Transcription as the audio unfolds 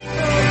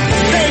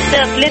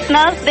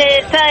listeners.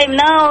 The time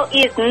now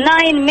is 9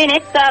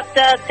 minutes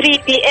after 3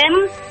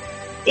 p.m.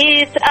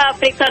 East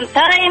African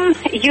time.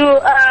 You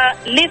are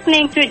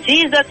listening to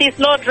Jesus is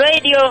Lord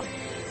Radio,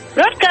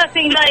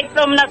 broadcasting live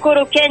from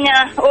Nakuru,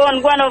 Kenya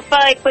on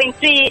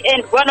 105.3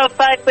 and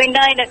 105.9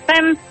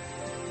 FM.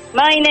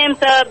 My name's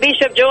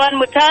Bishop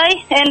Joan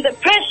Mutai, and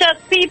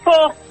precious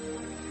people,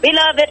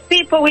 beloved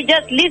people, we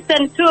just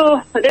listened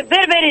to the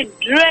very, very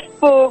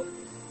dreadful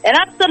and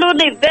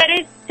absolutely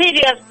very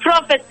serious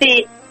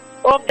prophecy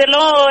of the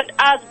Lord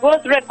as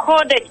was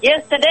recorded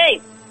yesterday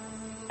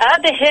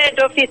at the head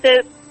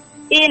offices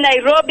in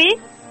Nairobi.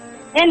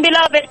 And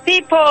beloved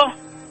people,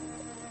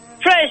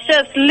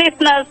 precious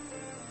listeners,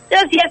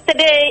 just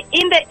yesterday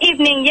in the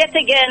evening yet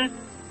again,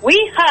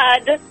 we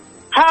heard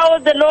how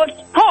the Lord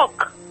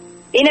spoke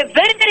in a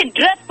very, very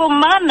dreadful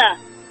manner.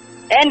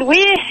 And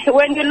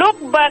when you look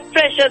back,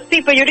 precious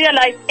people, you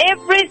realize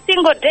every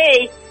single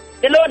day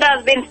the Lord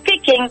has been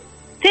speaking.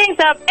 Things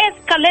have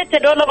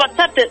escalated all of a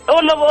sudden.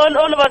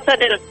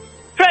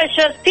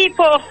 Precious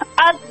people,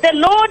 as the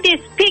Lord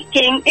is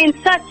speaking in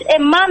such a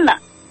manner,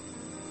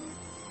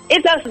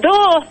 it's as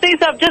though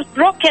things have just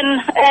broken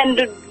and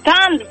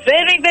turned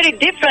very, very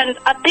different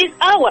at this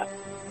hour.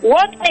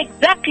 What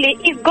exactly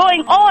is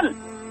going on?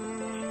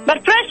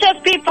 But precious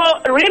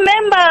people,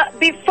 remember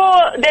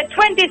before the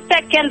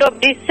 22nd of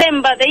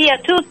December, the year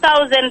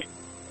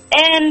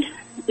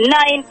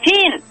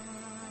 2019,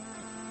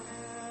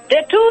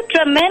 the two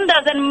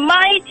tremendous and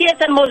mightiest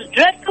and most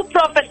dreadful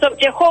prophets of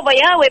Jehovah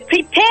Yahweh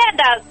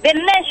prepared us, the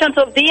nations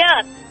of the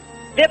earth,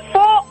 the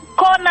four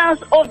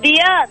corners of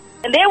the earth.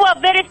 And they were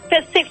very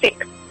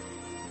specific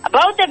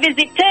about the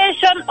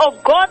visitation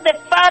of God the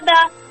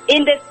Father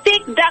in the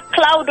thick dark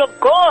cloud of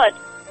God,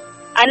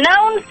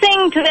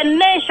 announcing to the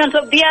nations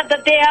of the earth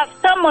that they have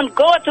summoned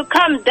God to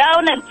come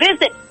down and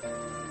visit,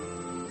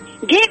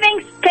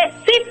 giving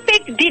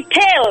specific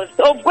details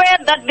of where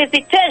that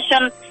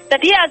visitation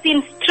that he has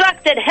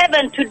instructed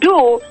heaven to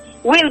do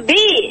will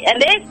be.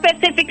 And they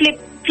specifically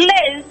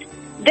placed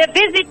the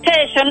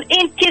visitation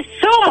in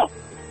Kisumu.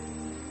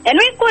 And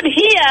we could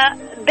hear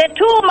the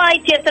two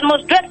mightiest and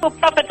most dreadful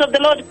prophets of the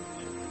Lord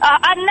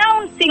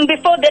announcing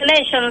before the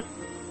nations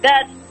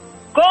that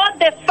God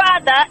the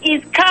Father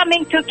is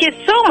coming to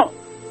Kisumu.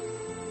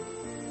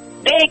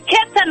 They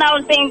kept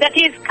announcing that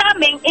he is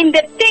coming in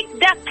the thick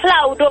dark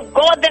cloud of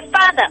God the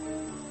Father.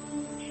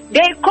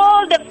 They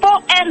called the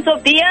four ends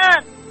of the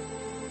earth,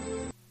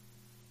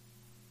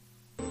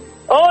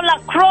 all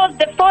across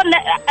the four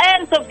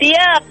ends of the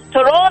earth,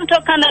 Toronto,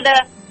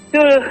 Canada, to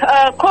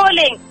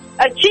calling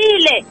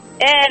Chile,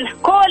 and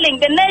calling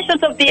the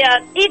nations of the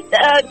earth,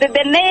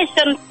 the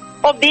nations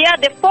of the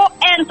earth, the four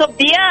ends of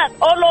the earth,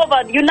 all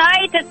over the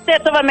United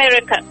States of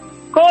America,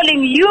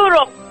 calling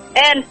Europe,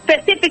 and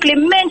specifically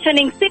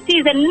mentioning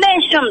cities and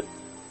nations,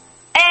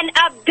 and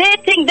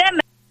updating them.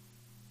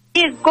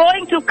 He is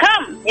going to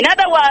come. In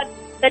other words,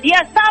 that he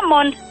has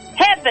summoned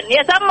heaven, he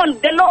has summoned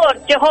the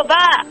Lord,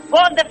 Jehovah,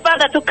 God the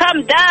Father, to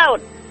come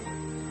down.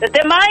 That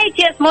the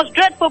mightiest, most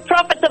dreadful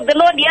prophets of the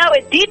Lord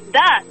Yahweh did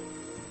that.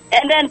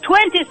 And then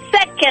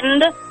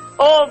 22nd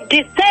of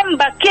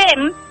December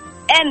came,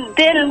 and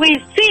then we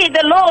see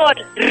the Lord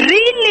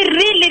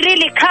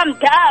really come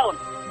down,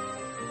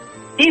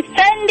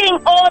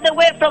 descending all the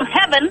way from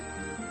heaven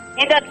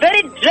in that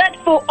very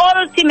dreadful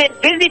ultimate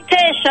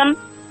visitation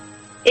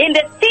in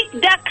the thick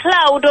dark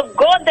cloud of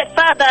God the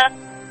Father,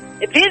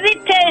 a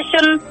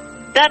visitation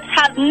that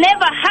has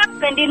never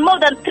happened in more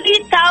than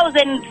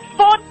 3,000,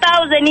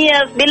 4,000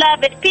 years,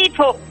 beloved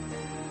people.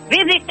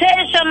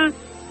 Visitation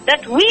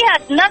that we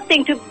had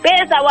nothing to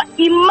base our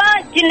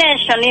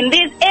imagination in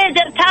this age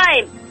and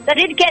time that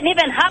it can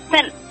even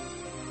happen.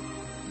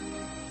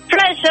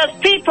 Precious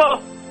people,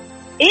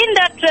 in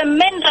that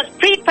tremendous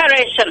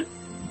preparation,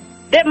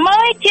 the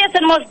mightiest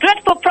and most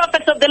dreadful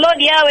prophets of the Lord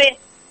Yahweh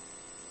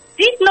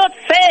did not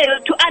fail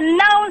to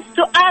announce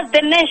to us,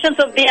 the nations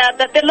of the earth,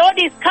 that the Lord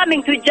is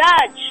coming to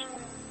judge.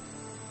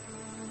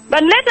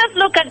 But let us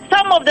look at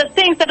some of the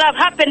things that have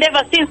happened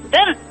ever since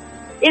then.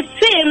 It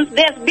seems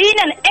there's been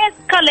an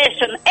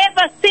escalation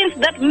ever since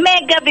that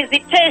mega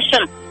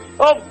visitation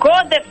of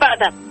God the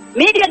Father.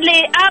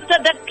 Immediately after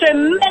that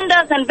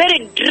tremendous and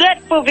very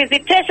dreadful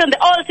visitation,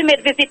 the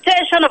ultimate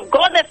visitation of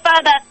God the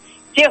Father,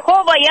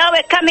 Jehovah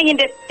Yahweh coming in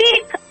the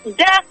thick,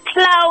 dark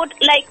cloud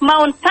like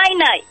Mount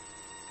Sinai.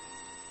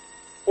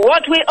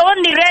 What we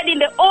only read in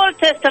the Old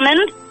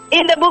Testament,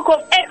 in the book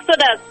of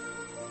Exodus.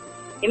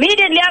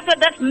 Immediately after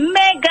that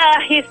mega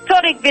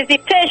historic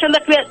visitation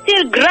that we are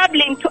still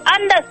grappling to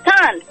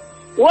understand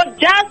what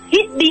just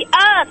hit the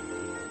earth,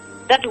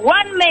 that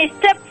one may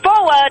step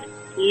forward,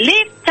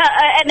 lift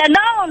and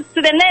announce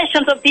to the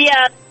nations of the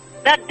earth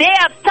that they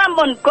have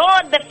summoned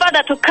God the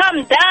Father to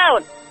come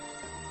down.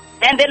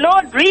 And the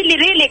Lord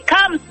really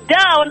comes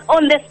down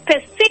on the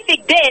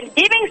specific day,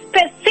 giving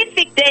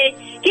specific day,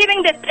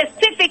 giving the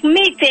specific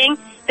meeting,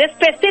 the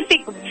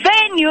specific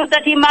venue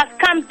that he must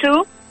come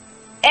to,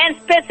 and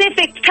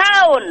specific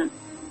town,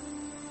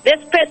 the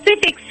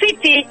specific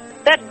city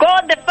that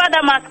God the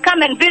Father must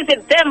come and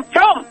visit them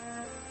from.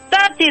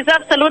 That That is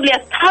absolutely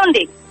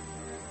astounding.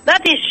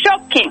 That is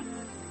shocking.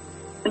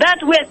 That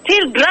we're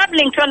still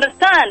grappling to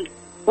understand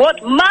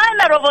what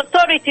manner of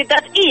authority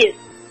that is.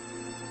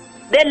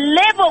 The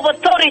level of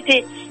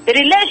authority, the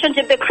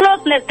relationship, the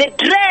closeness, the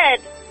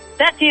dread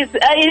that is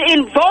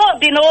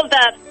involved in all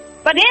that.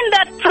 But in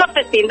that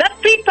prophecy, in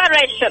that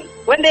preparation,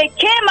 when they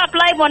came up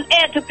live on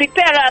air to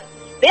prepare us,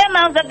 they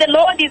announced that the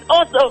Lord is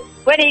also,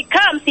 when He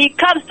comes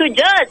to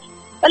judge.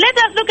 But let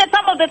us look at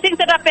some of the things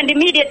that happened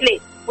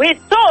immediately. We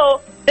saw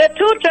the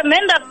two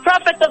tremendous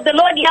prophets of the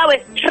Lord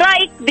Yahweh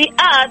strike the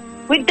earth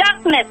with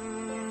darkness.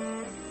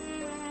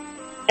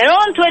 And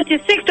on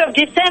 26th of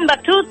December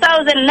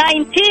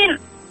 2019,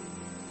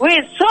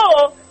 we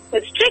saw,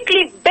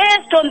 strictly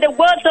based on the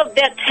words of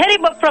their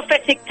terrible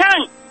prophetic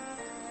tongue,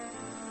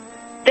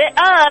 the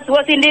earth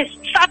was indeed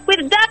struck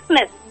with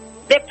darkness,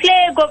 the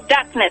plague of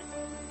darkness.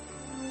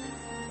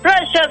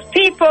 Precious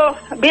people,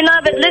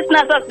 beloved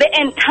listeners, as the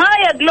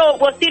entire globe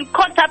was still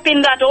caught up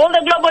in that, all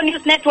the global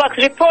news networks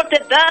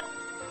reported that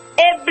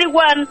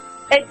everyone,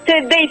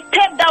 they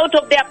stepped out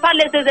of their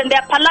palaces and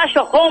their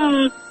palatial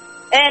homes,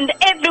 and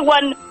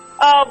everyone,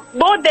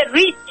 both the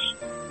rich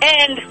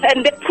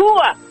and the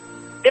poor,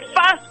 the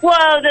first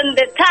world and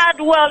the third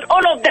world,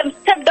 all of them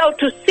stepped out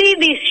to see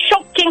this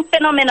shocking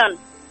phenomenon.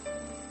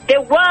 The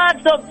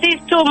words of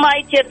these two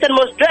mightiest and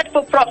most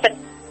dreadful prophets.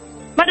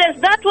 But as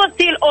that was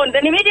still on,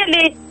 then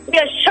immediately we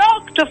are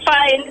shocked to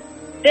find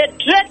the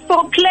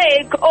dreadful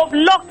plague of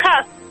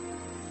locusts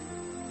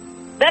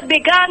that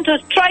began to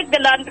strike the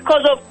land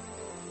because of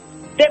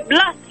the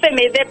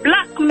blasphemy, the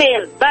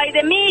blackmail by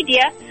the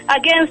media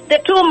against the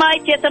two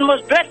mightiest and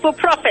most dreadful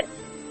prophets.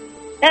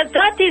 As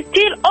that is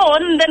still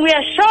on, then we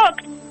are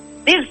shocked.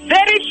 This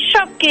very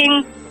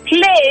shocking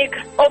plague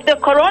of the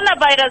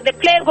coronavirus, the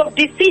plague of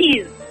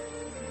disease,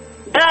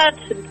 that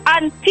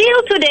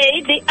until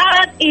today the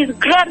earth is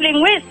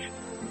grappling with.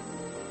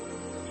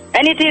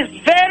 And it is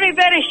very,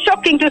 very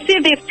shocking to see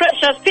these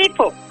precious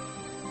people.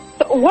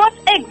 So what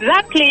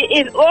exactly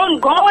is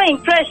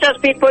ongoing, precious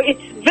people?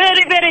 It's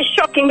very, very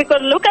shocking,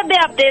 because look at the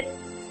update.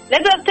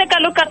 Let us take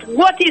a look at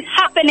what is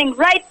happening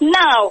right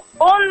now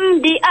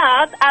on the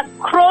earth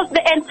across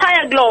the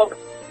entire globe,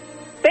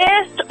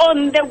 based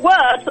on the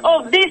words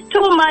of these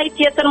two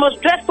mightiest and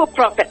most dreadful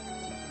prophets.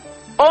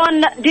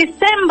 On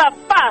December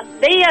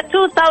 1st, the year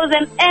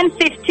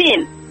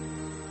 2015,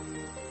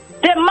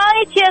 the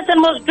mightiest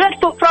and most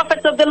dreadful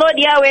prophets of the Lord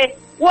Yahweh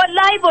were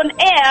live on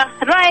air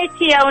right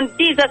here on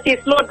Jesus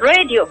is Lord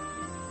Radio.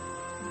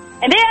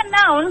 And they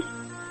announced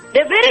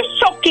the very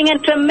shocking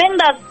and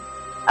tremendous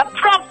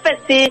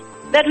prophecy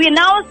that we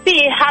now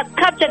see has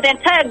captured the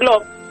entire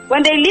globe,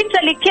 when they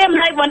literally came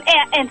live on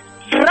air and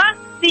struck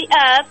the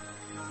earth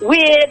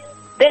with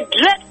the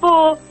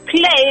dreadful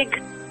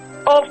plague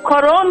of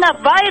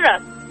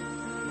coronavirus.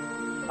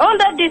 On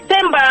that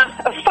December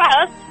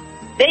 1st,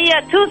 the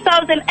year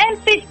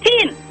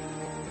 2015,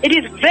 it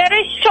is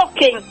very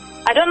shocking.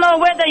 I don't know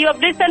whether you have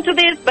listened to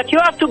this, but you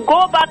have to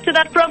go back to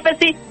that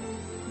prophecy,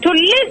 to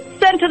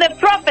listen to the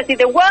prophecy,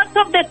 the words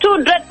of the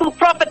two dreadful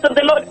prophets of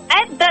the Lord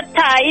at that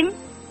time,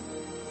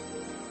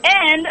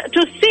 and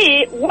to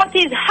see what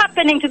is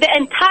happening to the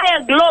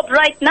entire globe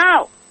right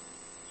now.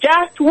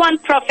 Just one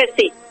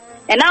prophecy.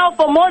 And now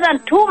for more than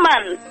 2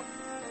 months,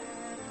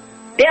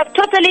 they have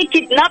totally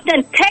kidnapped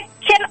and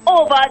taken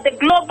over the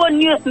global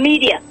news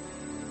media.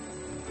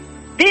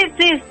 This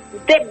is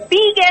the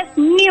biggest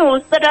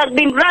news that has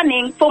been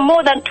running for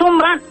more than 2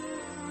 months.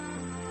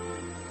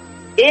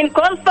 In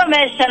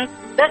confirmation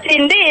that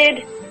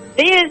indeed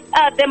these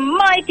are the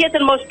mightiest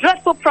and most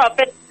dreadful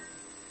prophets,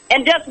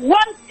 and just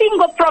one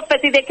single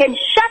prophecy, they can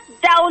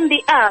shut down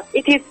the earth.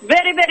 It is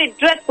very, very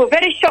dreadful,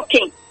 very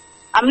shocking.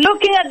 I'm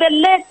looking at the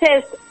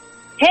latest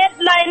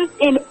headlines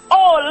in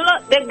all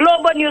the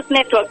global news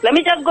networks. Let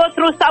me just go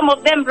through some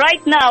of them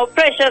right now,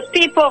 precious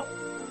people,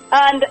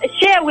 and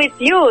share with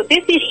you.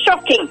 This is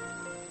shocking.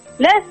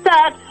 Let's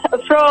start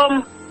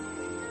from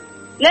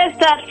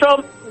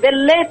the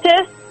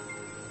latest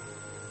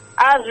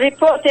as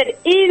reported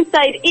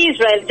inside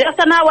Israel just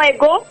an hour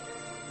ago.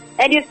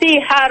 And you see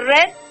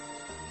Haaretz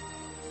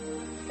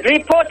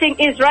reporting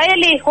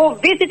Israeli who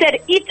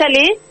visited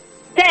Italy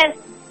test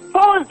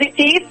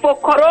positive for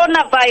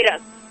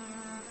coronavirus.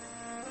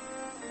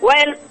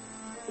 Well,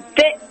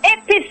 the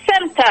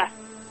epicenter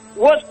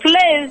was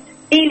placed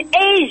in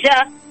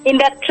Asia in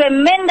the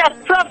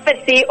tremendous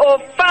prophecy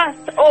of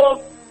 1st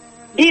of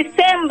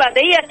December,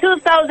 the year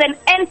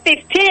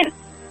 2015.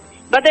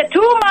 But the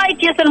two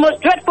mightiest and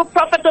most dreadful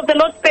prophets of the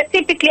Lord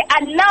specifically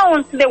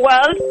announced the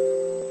world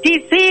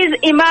disease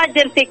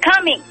emergency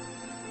coming.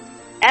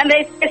 And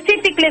they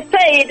specifically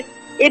said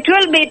it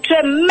will be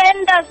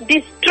tremendous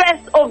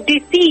distress of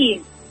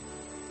disease.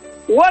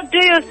 What do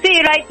you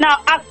see right now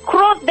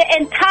across the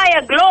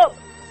entire globe?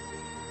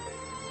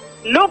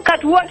 Look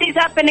at what is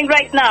happening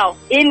right now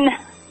in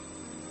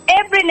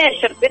every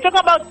nation. We're talking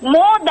about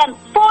more than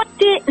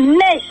 40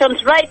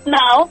 nations right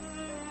now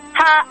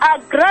are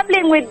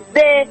grappling with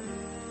the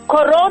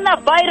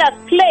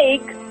coronavirus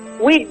plague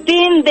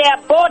within their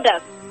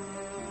borders.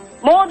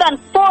 More than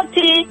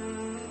 40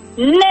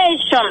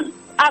 nation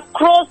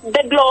across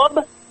the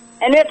globe,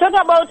 and we're talking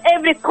about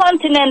every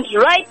continent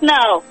right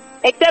now,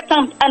 except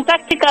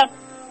Antarctica,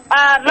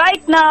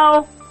 right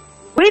now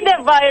with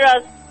the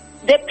virus,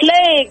 the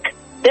plague,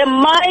 the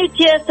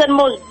mightiest and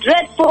most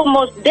dreadful,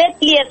 most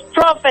deadliest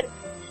prophet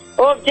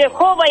of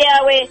Jehovah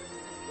Yahweh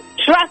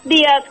struck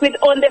the earth with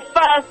on the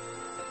 1st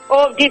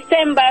of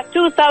December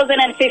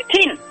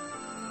 2015.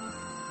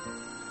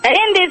 And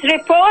in this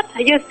report,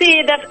 you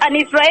see that an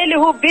Israeli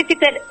who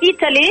visited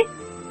Italy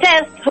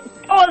tested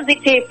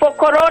positive for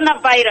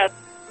coronavirus.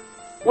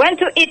 Went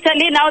to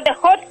Italy. Now the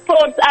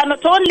hotspots are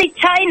not only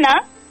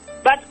China,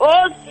 but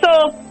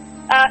also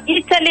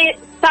Italy,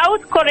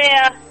 South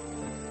Korea,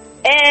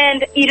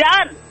 and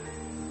Iran.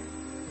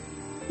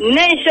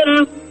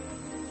 Nations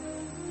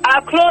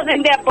are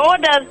closing their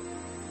borders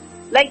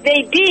like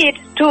they did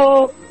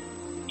to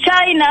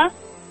China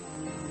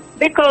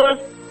because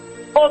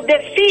of the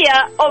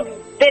fear of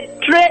the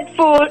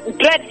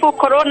dreadful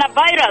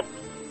coronavirus.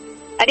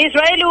 An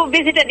Israeli who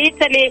visited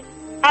Italy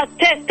has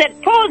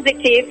tested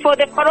positive for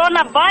the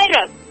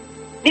coronavirus.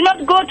 Did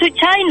not go to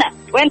China,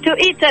 went to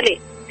Italy,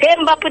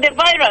 came back with the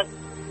virus.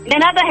 In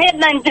another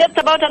headline just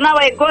about an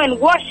hour ago in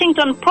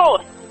Washington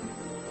Post,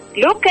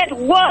 look at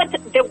what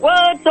the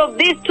words of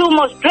these two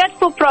most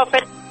dreadful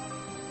prophets,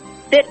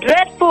 the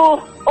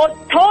dreadful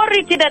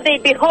authority that they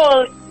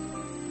behold,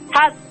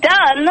 has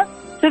done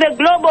to the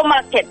global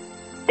market.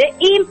 The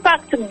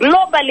impact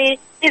globally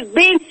is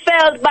being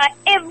felt by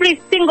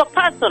every single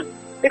person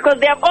because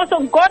they have also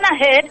gone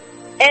ahead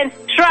and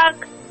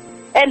struck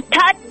and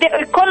touched the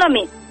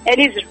economy and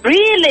is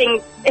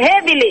reeling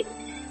heavily.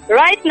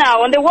 Right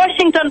now on the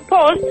Washington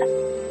Post,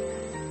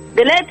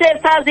 the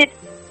latest has it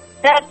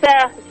that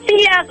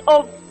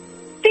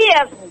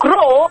fears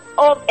grow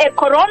of a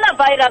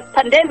coronavirus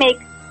pandemic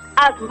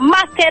as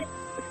markets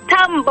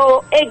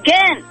stumble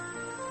again.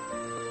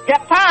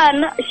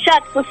 Japan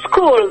shuts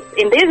schools.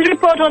 In this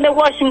report on the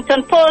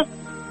Washington Post,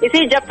 you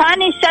see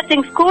Japan is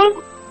shutting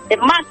schools. The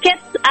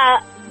markets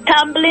are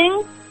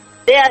tumbling.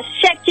 They are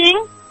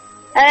shaking.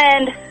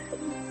 And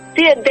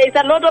there's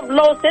a lot of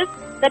losses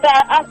that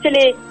are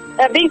actually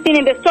being seen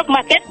in the stock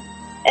market.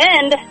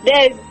 And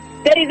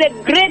there is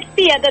a great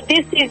fear that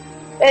this is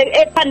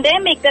a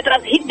pandemic that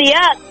has hit the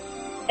earth.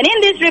 And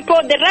in this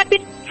report, the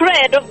rapid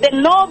spread of the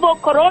novel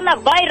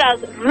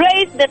coronavirus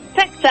raised the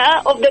specter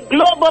of the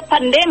global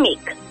pandemic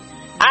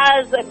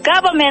as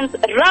governments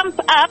ramp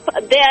up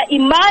their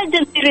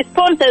emergency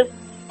responses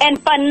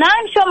and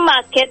financial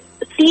markets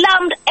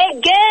slammed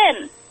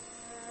again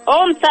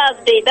on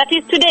Thursday, that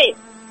is today,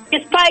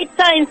 despite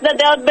signs that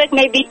the outbreak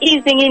may be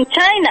easing in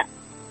China.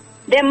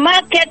 The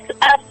markets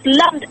are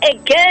slammed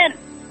again,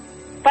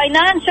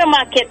 financial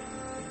markets.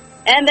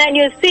 And then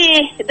you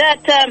see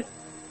that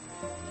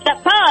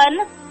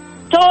Japan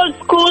told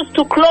schools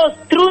to close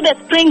through the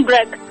spring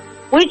break,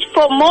 which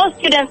for most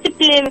students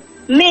simply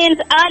means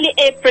early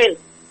April.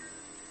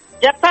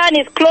 Japan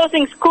is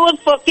closing schools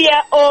for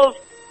fear of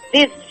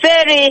this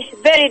very,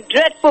 very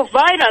dreadful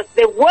virus.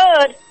 The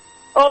word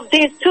of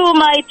these two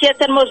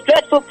mightiest and most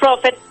dreadful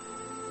prophets.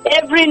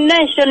 Every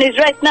nation is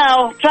right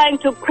now trying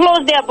to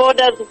close their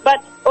borders,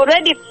 but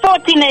already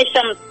 40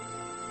 nations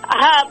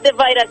have the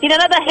virus. In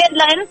another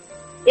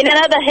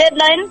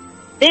headline,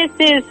 this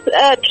is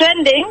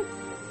trending.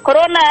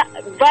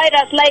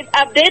 Coronavirus live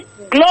update.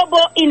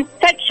 Global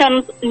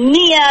infections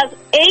nears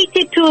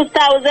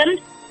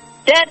 82,000.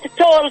 Death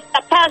toll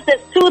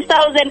surpasses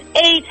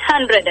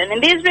 2,800. And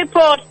in this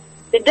report,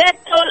 the death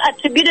toll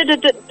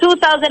attributed to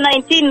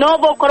 2019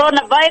 novel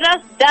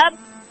coronavirus, dubbed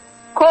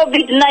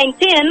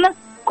COVID-19,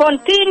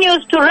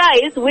 continues to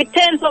rise with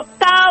tens of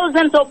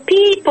thousands of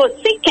people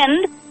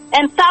sickened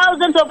and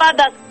thousands of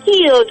others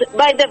killed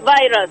by the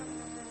virus.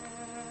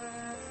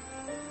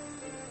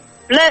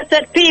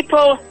 Blessed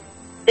people,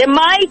 the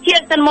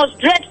mightiest and most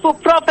dreadful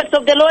prophets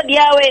of the Lord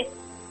Yahweh,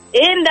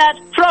 in that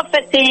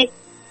prophecy,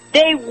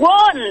 they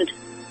warned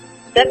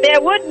that there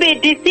would be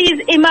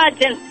disease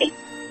emergency.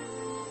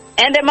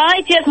 And the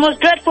mightiest, most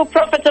dreadful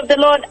prophets of the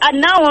Lord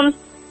announced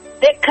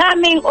the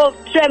coming of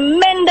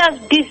tremendous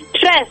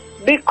distress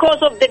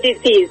because of the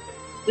disease.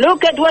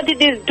 Look at what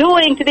it is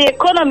doing to the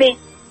economy.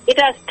 It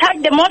has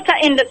touched the motor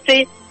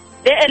industry,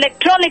 the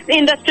electronics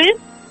industries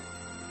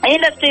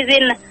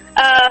in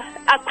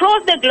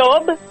across the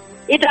globe.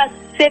 It has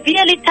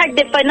severely touched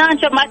the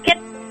financial market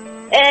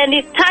and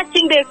is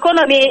touching the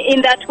economy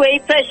in that way,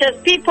 precious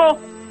people.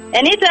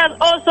 And it has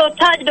also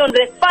touched on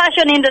the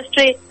fashion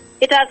industry.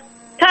 It has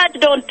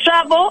touched on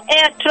travel.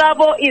 Air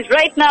travel is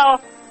right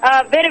now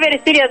a very, very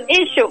serious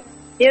issue.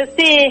 You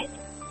see,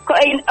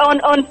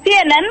 on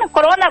CNN,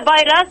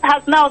 coronavirus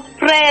has now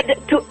spread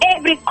to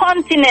every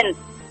continent.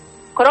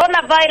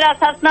 Coronavirus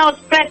has now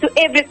spread to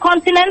every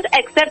continent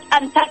except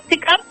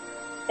Antarctica.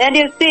 And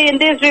you see in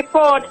this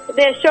report,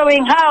 they're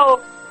showing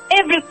how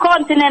every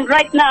continent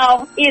right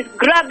now is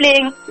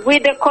grappling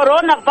with the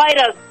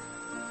coronavirus.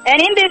 And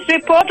in this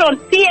report on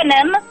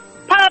CNN,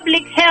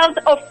 public health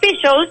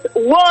officials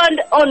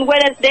warned on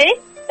Wednesday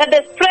that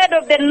the spread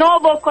of the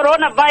novel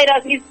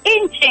coronavirus is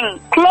inching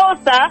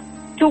closer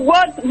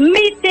towards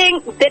meeting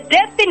the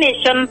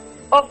definition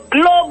of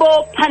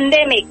global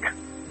pandemic,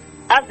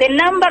 as the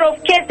number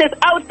of cases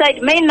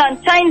outside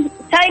mainland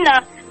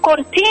China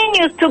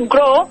continues to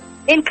grow,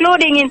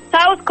 including in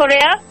South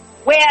Korea,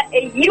 where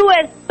a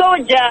U.S.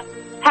 soldier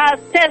has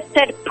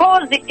tested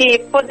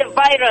positive for the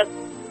virus.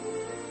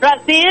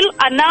 Brazil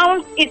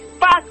announced its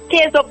first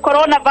case of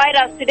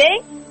coronavirus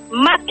today,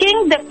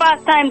 marking the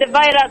first time the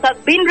virus has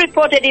been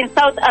reported in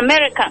South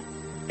America.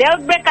 The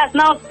outbreak has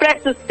now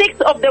spread to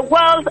 6 of the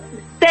world's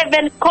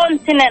 7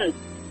 continents.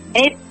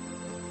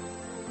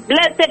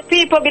 Blessed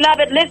people,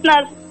 beloved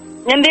listeners,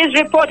 in this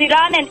report,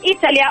 Iran and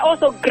Italy are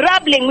also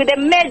grappling with a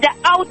major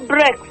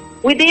outbreak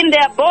within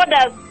their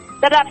borders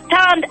that have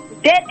turned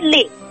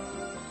deadly.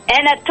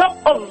 And a top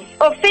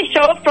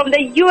official from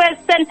the U.S.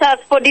 Centers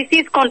for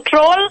Disease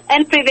Control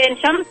and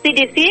Prevention,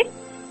 CDC,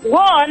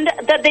 warned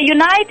that the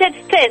United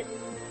States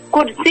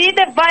could see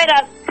the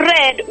virus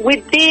spread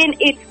within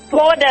its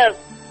borders.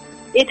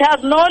 It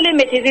has no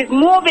limit. It is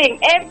moving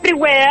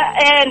everywhere,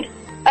 and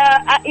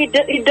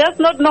it does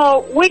not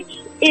know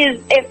which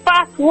is a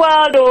first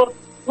world or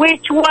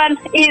which one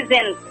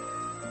isn't.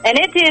 And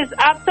it is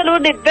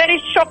absolutely very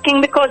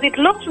shocking, because it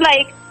looks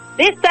like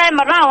this time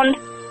around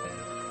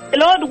the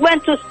Lord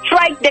went to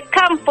strike the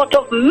comfort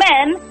of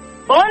men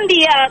on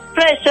the earth,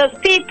 precious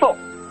people.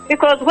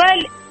 Because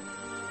while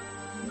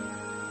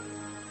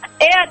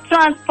air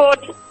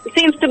transport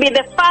seems to be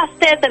the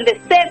fastest and the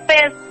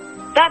safest,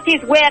 that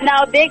is where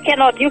now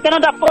you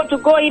cannot afford to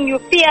go in, you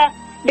fear,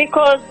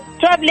 because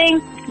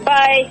traveling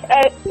by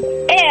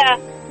air,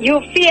 you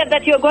fear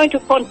that you're going to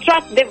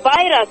contract the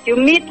virus. You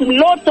meet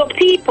lots of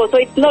people, so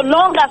it's no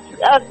longer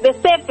the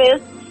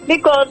safest,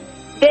 because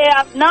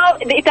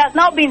it has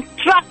now been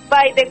struck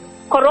by the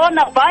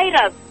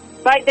coronavirus,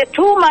 by the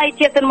two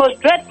mightiest and most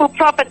dreadful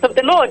prophets of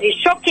the Lord. It's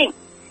shocking.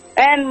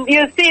 And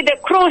you see the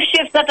cruise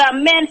ships that are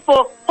meant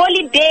for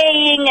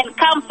holidaying and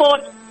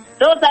comfort,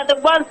 those are the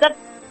ones that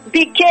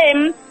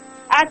became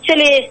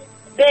actually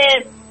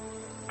the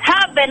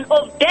haven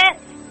of death.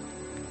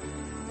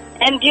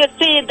 And you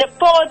see the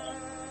fourth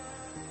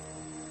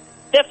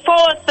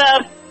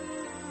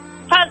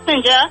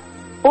passenger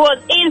who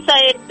was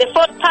inside, the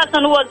fourth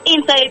person who was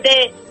inside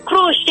the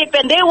cruise ship,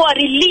 and they were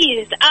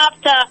released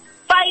after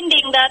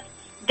finding that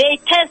they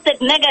tested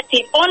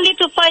negative, only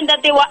to find that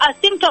they were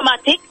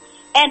asymptomatic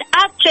and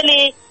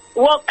actually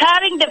were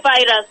carrying the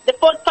virus. The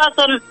fourth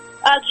person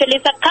actually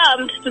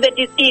succumbed to the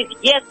disease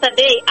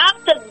yesterday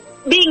after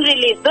being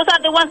released. Those are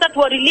the ones that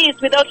were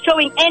released without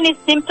showing any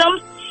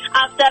symptoms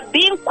after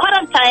being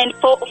quarantined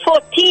for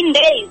 14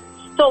 days.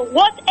 So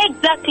what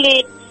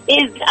exactly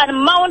is an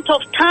amount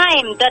of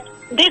time that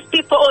these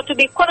people ought to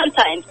be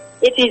quarantined?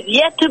 It is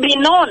yet to be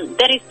known.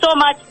 There is so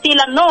much still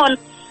unknown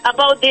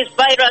about this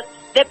virus.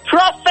 The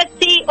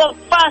prophecy of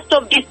 1st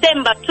of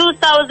December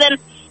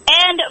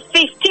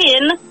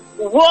 2015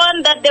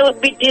 warned that there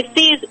would be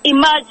disease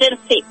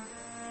emergency.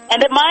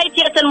 And the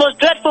mightiest and most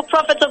dreadful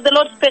prophets of the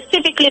Lord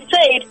specifically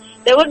said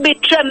there would be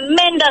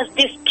tremendous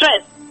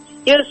distress.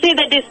 You'll see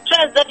the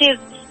distress that is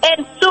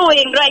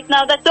ensuing right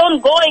now, that's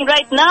ongoing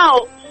right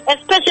now,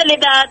 especially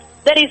that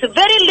there is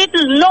very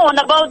little known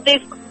about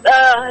this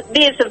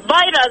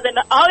virus and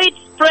how it's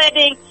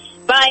spreading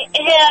by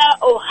air,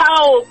 or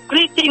how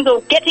greetings or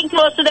getting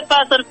close to the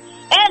person.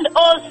 And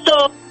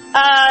also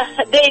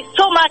there is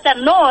so much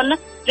unknown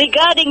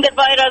regarding the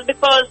virus,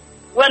 because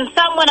when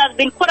someone has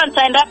been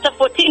quarantined after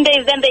 14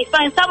 days, then they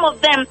find some of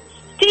them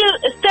still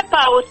step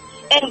out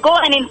and go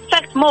and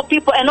infect more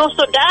people and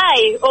also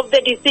die of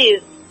the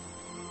disease.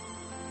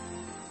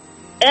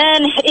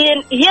 And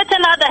in yet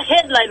another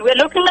headline, we're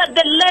looking at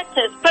the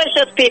latest,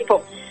 precious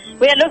people.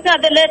 We are looking at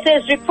the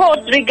latest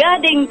reports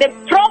regarding the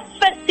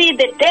prophecy,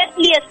 the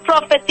deadliest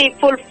prophecy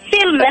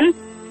fulfillment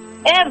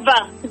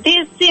ever.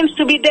 This seems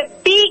to be the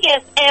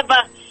biggest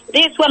ever,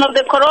 this one of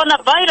the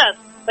coronavirus.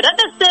 But at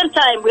the same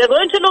time, we are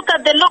going to look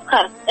at the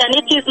locust, and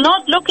it is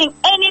not looking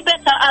any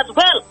better as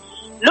well.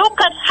 Look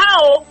at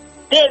how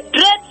the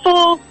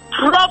dreadful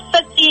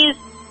prophecies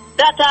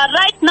that are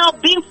right now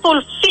being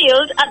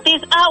fulfilled at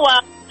this hour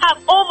have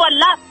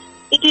overlapped.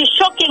 It is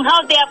shocking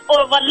how they have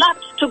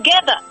overlapped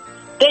together.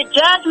 The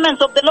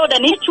judgments of the Lord,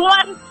 and each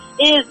one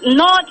is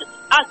not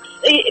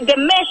the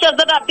measures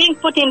that are being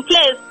put in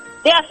place.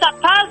 They are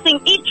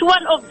surpassing each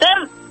one of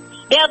them.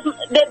 They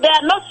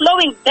are not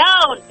slowing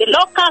down. The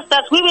locusts,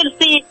 as we will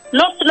see,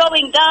 not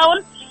slowing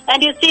down.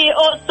 And you see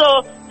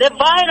also the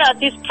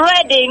virus is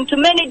spreading to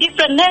many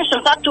different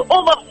nations, up to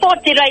over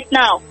 40 right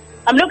now.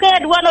 I'm looking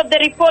at one of the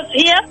reports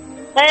here,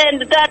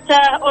 and that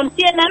on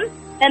CNN,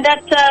 and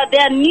that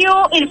there are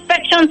new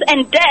infections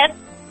and deaths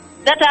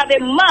that have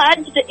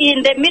emerged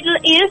in the Middle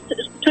East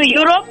to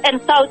Europe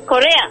and South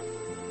Korea.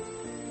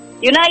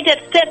 United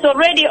States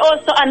already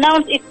also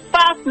announced its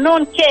first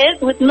known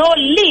case with no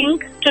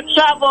link to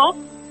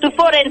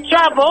foreign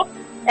travel,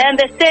 and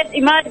the State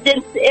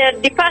Emergency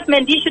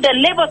Department issued a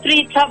level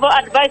 3 travel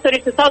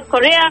advisory to South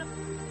Korea,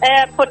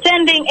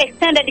 portending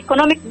extended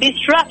economic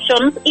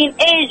disruptions in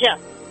Asia.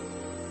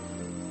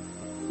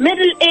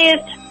 Middle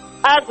East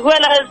as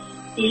well as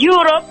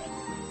Europe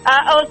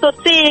are also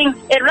seeing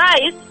a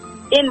rise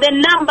in the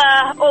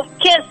number of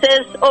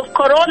cases of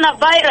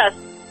coronavirus.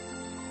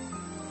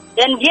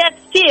 And yet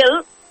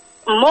still,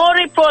 more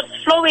reports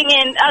flowing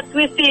in as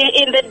we see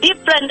in the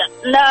different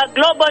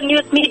global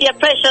news media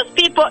pressures.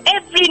 People,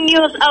 every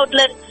news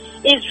outlet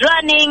is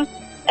running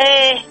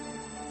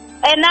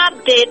an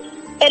update,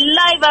 a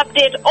live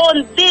update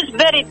on this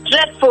very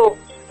dreadful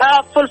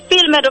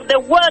fulfillment of the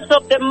words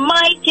of the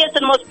mightiest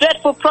and most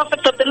dreadful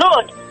prophets of the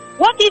Lord.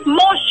 What is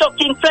more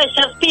shocking,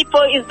 precious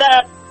people, is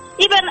that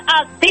even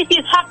as this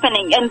is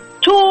happening and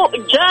two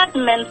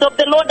judgments of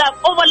the Lord have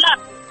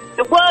overlapped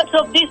the words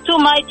of these two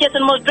mightiest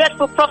and most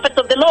dreadful prophets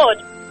of the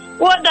Lord,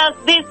 what does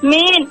this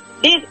mean,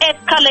 this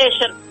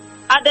escalation?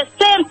 At the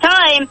same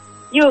time,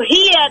 you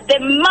hear the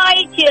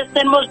mightiest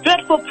and most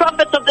dreadful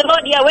prophets of the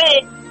Lord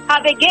Yahweh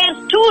have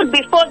again stood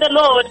before the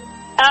Lord,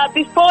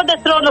 before the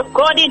throne of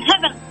God in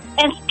heaven,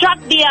 and struck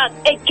the earth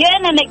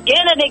again and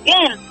again and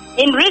again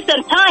in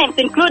recent times,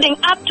 including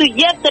up to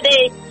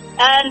yesterday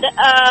and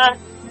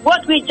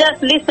what we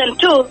just listened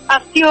to a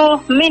few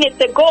minutes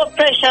ago,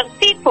 precious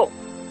people.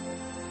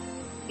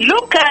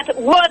 Look at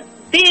what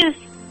this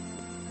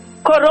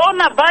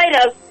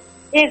coronavirus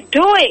is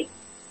doing.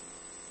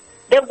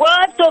 The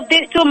words of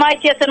these two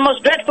mightiest and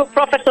most dreadful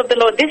prophets of the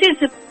Lord. This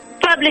is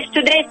published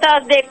today,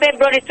 Thursday,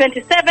 February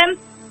 27,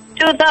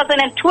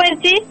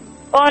 2020,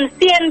 on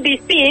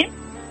CNBC.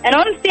 And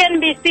on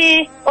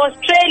CNBC,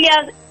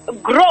 Australia's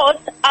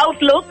growth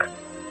outlook,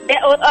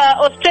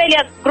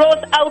 Australia's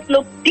growth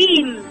outlook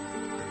dims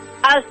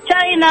as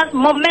China's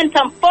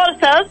momentum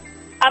falters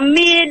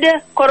amid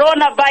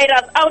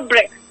coronavirus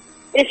outbreak.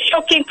 It's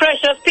shocking,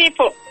 precious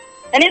people.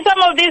 And in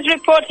some of these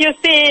reports, you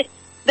see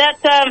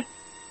that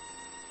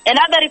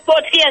another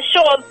report here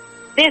shows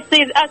this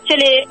is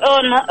actually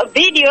on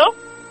video,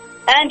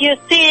 and you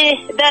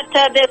see that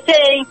they're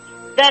saying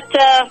that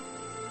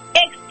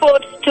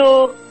exports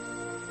to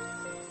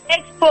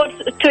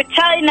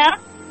China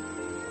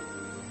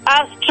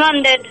are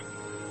stranded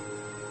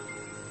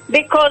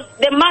because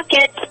the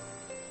market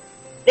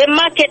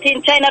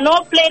in China,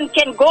 no plane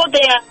can go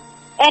there.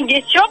 And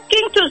it's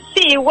shocking to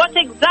see what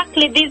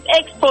exactly these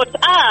exports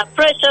are,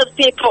 precious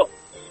people,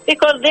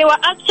 because they were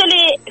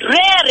actually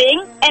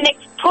rearing and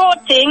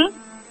exporting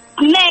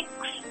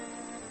snakes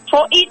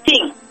for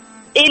eating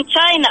in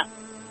China.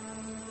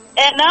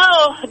 And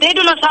now they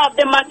do not have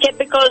the market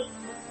because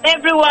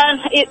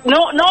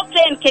no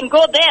plane can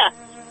go there.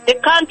 The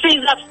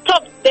countries have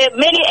stopped,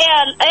 many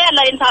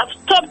airlines have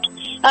stopped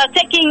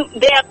taking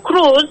their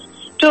crews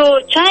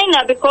to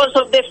China because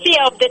of the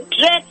fear of the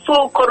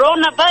dreadful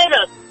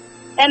coronavirus.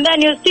 And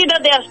then you see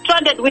that they are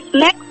stranded with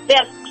snakes, they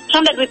are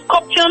stranded with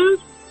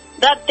scorpions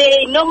that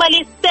they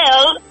normally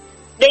sell,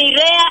 they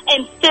rear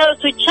and sell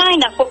to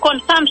China for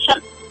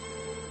consumption.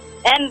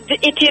 And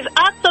it is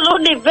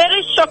absolutely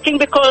very shocking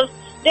because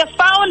they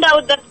found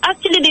out that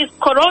actually this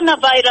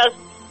coronavirus,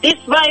 this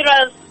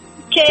virus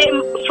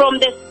came from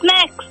the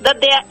snakes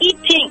that they are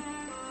eating.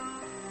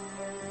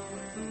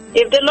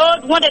 If the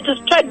Lord wanted to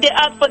strike the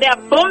earth for the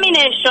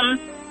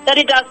abomination that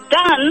it has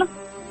done,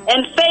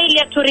 and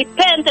failure to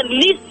repent and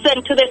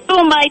listen to the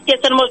two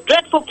mightiest and most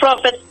dreadful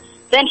prophets,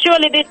 then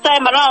surely this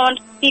time around,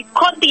 he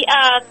caught the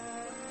earth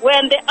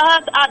when the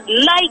earth had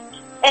liked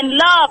and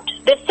loved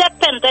the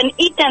serpent and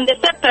eaten the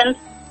serpent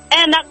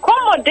and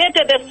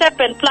accommodated the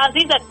serpent plus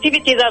his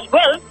activities as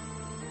well.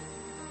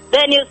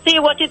 Then you see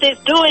what it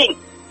is doing.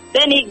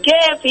 Then he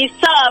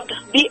served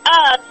the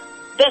earth,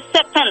 the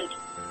serpent.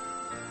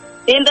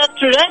 In the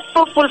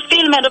dreadful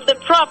fulfillment of the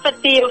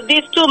prophecy of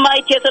these two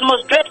mightiest and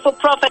most dreadful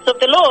prophets of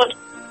the Lord,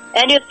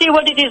 and you see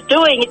what it is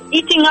doing. It's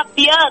eating up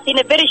the earth in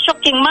a very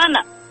shocking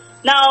manner.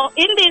 Now,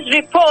 in this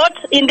report,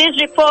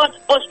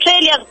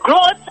 Australia's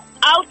growth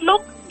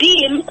outlook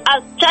dims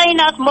as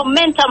China's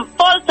momentum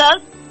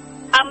falters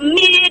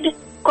amid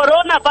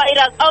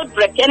coronavirus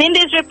outbreak. And in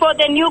this report,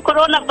 the new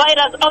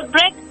coronavirus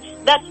outbreak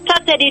that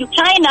started in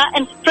China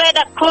and spread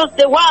across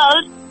the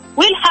world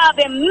will have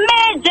a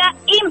major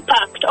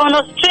impact on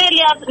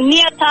Australia's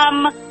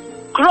near-term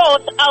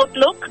growth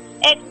outlook,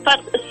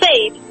 experts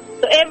said.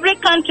 So every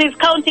country is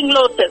counting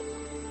losses.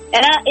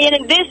 And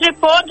in this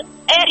report,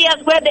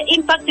 areas where the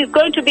impact is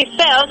going to be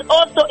felt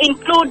also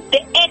include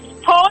the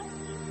export.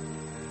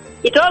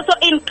 It also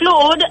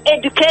includes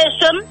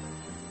education,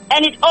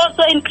 and it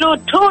also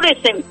includes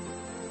tourism.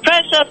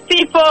 Precious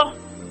people,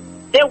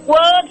 the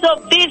words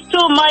of these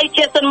two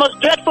mightiest and most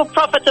dreadful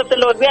prophets of the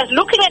Lord. We are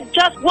looking at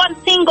just one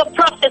single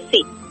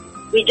prophecy.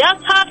 We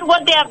just heard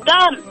what they have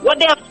done, what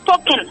they have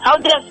spoken, how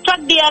they have struck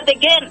the earth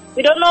again.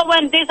 We don't know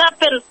when this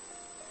happens,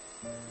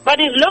 but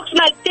it looks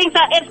like things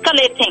are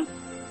escalating.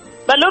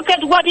 But look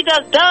at what it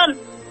has done.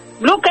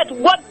 Look at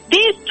what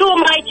these two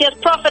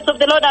mightiest prophets of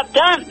the Lord have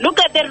done. Look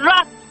at the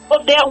wrath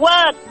of their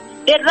words,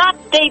 the wrath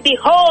they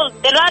behold,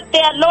 the wrath they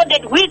are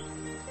loaded with.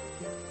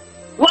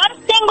 One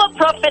single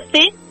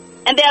prophecy,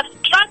 and they have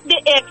struck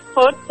the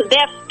exports, they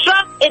have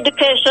struck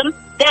education,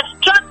 they have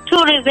struck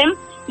tourism,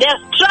 they have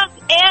struck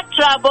air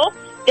travel,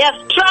 they have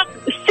struck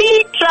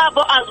sea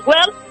travel as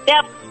well, they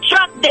have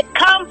struck the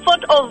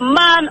comfort of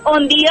man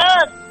on the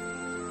earth.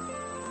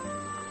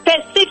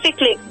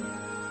 specifically,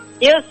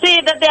 you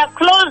see that they are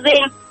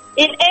closing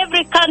in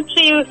every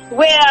country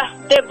where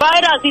the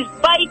virus is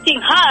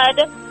biting hard,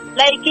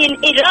 like in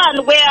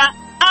Iran, where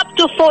up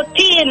to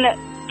 14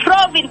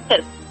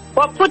 provinces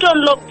were put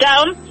on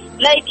lockdown,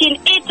 like in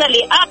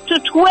Italy, up to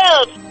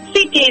 12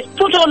 cities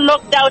put on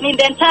lockdown in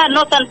the entire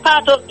northern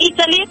part of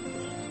Italy.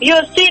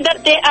 You see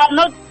that there are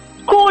not,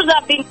 schools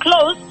are being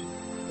closed.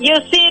 You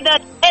see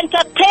that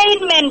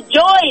entertainment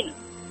join,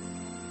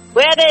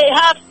 where they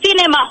have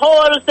cinema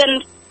halls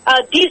and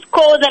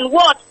discos and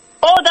what,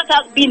 all that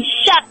has been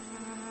shut.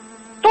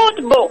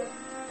 Football,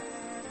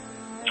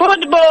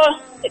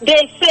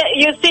 they say,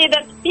 you see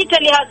that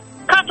Italy has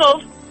cut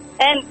off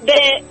and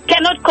they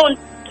cannot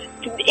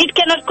it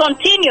cannot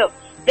continue.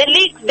 The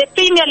leagues, the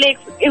Premier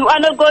Leagues are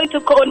not going to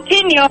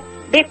continue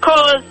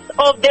because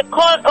of the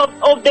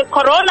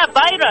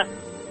coronavirus.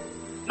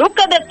 Look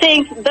at the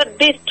things that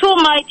these two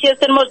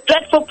mightiest and most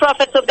dreadful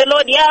prophets of the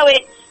Lord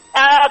Yahweh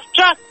have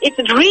struck. It's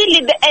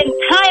really the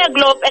entire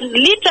globe and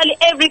literally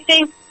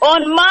everything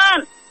on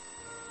man.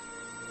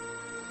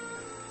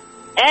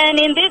 And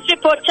in this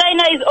report,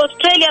 China is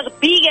Australia's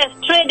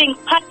biggest trading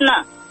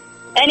partner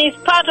and is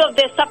part of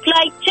the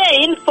supply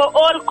chain for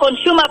all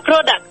consumer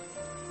products.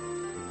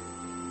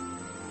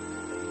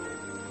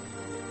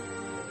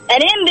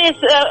 And in this,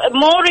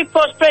 more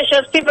reports,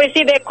 precious people, you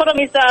see the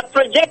economists are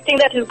projecting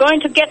that it's going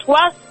to get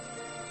worse.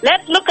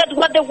 Let's look at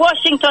what the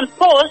Washington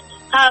Post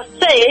has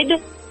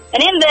said.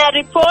 And in their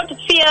report,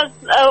 fears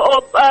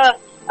of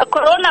a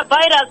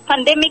coronavirus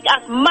pandemic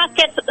as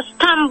markets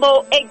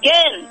stumble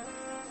again.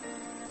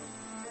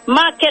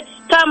 Markets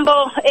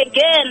stumble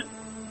again.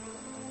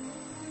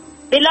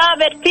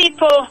 Beloved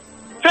people,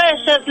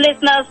 precious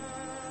listeners,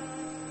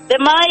 the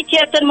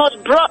mightiest and most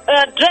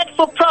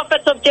dreadful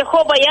prophets of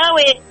Jehovah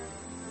Yahweh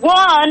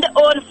warned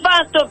on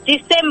 1st of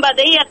December,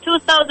 the year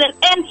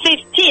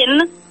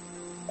 2015,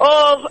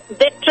 of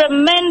the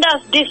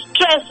tremendous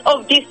distress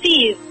of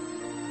disease.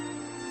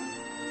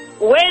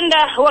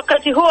 Wenda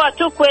wakati huo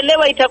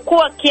hatukuelewa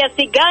itakuwa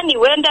kiasi gani,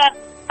 wenda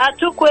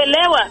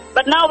hatukuelewa,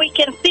 but now we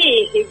can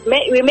see,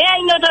 we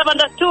may not have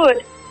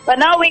understood, but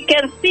now we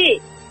can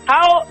see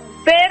how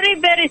very,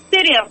 very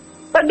serious.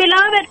 But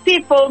beloved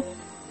people,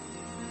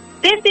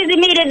 this is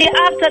immediately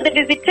after the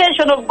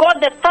visitation of God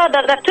the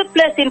Father that took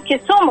place in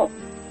Kisumu,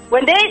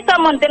 when they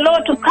summoned the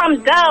Lord to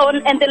come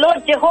down, and the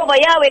Lord Jehovah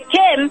Yahweh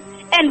came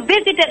and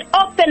visited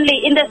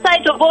openly in the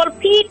sight of all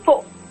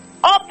people,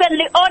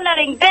 openly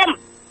honoring them.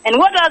 And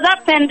what has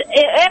happened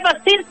ever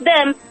since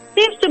then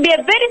seems to be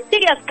a very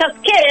serious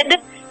cascade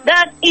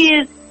that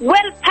is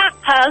well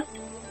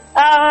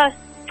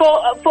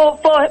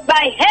purposed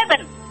by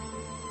heaven.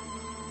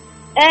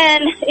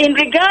 And in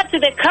regard to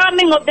the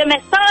coming of the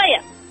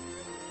Messiah,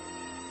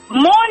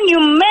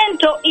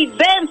 monumental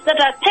events that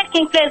are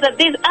taking place at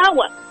this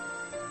hour.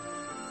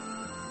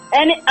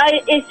 And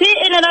I see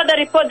in another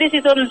report, this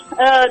is on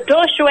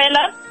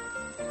Doshwela,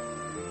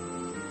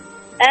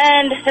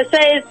 and it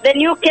says the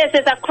new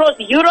cases across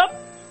Europe.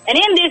 And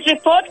in this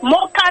report,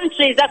 more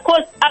countries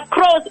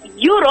across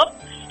Europe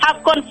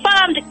have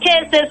confirmed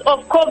cases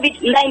of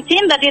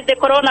COVID-19, that is the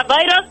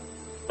coronavirus.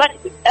 But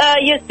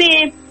you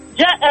see,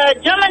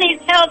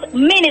 Germany's health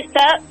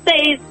minister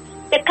says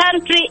the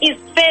country is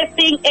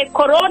facing a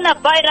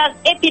coronavirus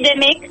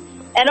epidemic,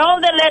 and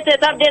all the latest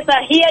updates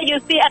are here. You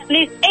see at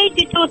least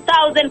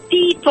 82,000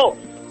 people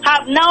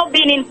have now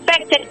been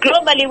infected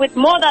globally, with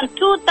more than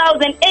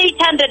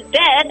 2,800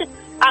 dead,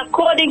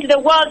 according to the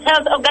World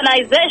Health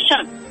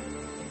Organization.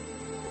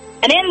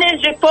 And in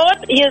this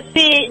report, you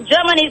see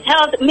Germany's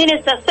health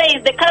minister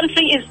says the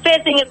country is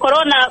facing a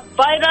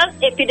coronavirus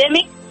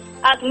epidemic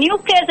as new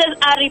cases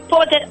are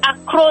reported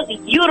across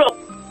Europe.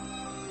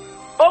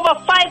 Over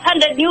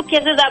 500 new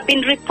cases have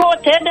been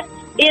reported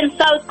in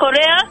South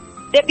Korea,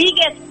 the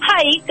biggest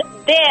spike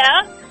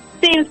there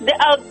since the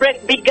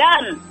outbreak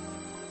began.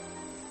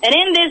 And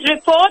in this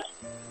report,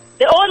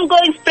 the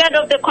ongoing spread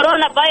of the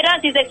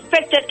coronavirus is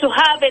expected to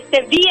have a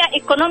severe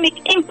economic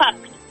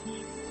impact.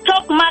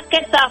 Stock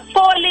markets are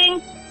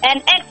falling,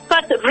 and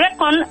experts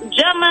reckon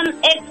German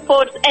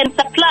exports and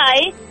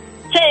supply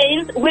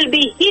chains will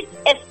be hit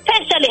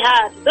especially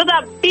hard. Those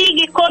are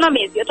big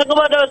economies. You're talking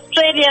about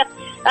Australia,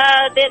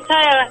 the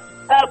entire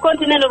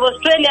continent of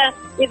Australia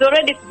is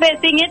already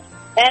facing it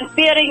and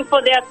fearing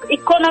for their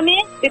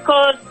economy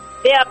because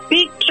they are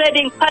big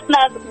trading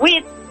partners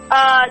with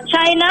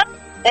China,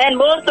 and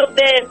most of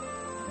the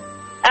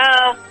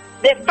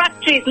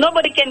factories,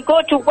 nobody can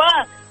go to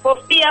work for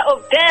fear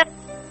of death.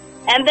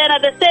 And then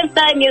at the same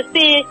time, you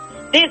see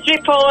this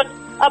report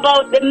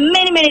about the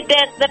many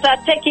deaths that are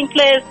taking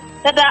place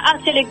that are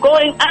actually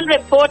going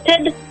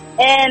unreported,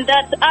 and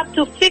that up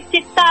to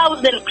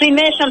 50,000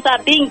 cremations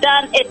are being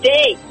done a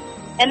day.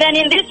 And then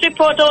in this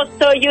report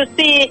also, you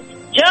see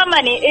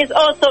Germany is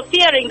also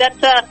fearing that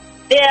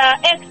their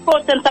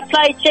exports and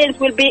supply chains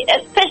will be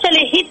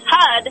especially hit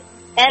hard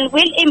and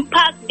will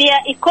impact their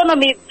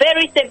economy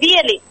very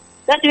severely.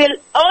 That will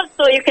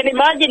also, you can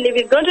imagine, if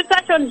it's going to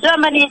touch on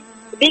Germany,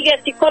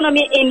 biggest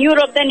economy in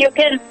Europe, then you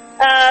can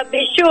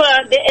be sure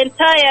the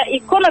entire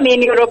economy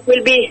in Europe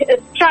will be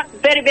struck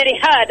very, very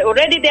hard.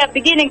 Already they are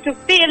beginning to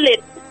feel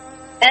it.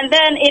 And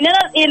then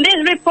in this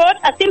report,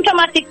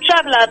 asymptomatic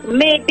travelers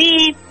may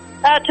be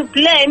to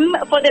blame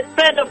for the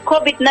spread of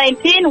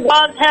COVID-19,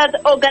 World Health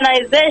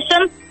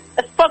Organization,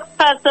 a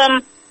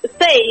spokesperson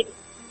said.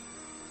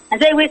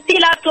 And then we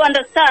still have to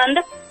understand,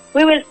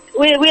 we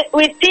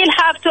still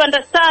have to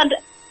understand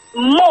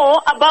more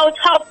about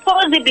how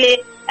possibly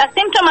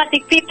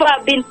asymptomatic people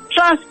have been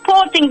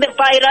transporting the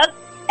virus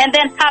and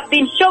then have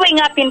been showing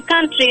up in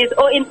countries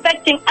or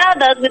infecting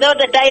others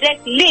without a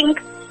direct link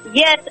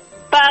yet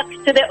back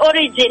to the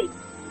origin.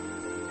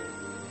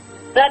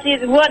 That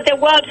is what the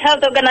World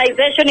Health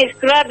Organization is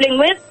grappling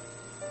with.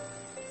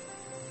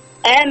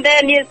 And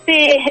then you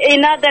see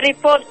in other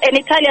reports, an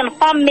Italian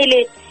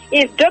family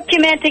is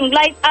documenting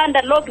life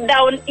under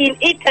lockdown in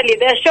Italy.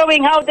 They're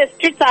showing how the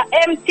streets are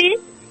empty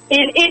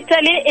in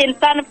Italy, in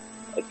San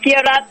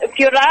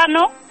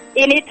Fiorano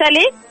in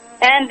Italy,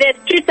 and the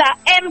streets are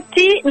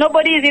empty.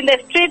 Nobody is in the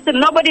streets.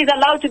 Nobody is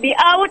allowed to be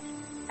out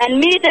and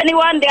meet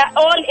anyone. They are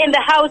all in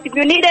the house. If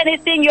you need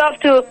anything, you have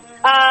to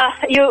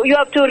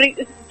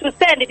to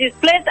send. It is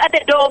placed at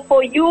the door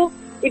for you.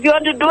 If you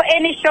want to do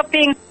any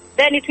shopping,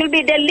 then it will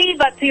be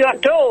delivered to your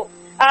door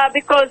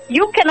because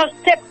you cannot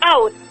step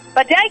out.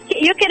 But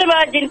you can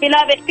imagine,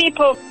 beloved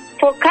people,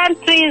 for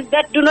countries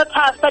that do not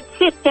have such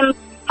systems,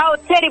 how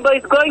terrible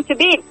it's going to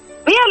be.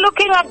 We are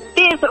looking at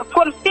this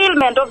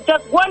fulfillment of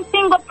just one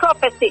single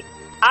prophecy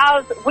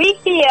as we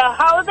hear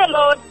how the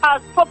Lord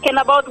has spoken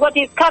about what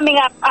is coming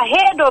up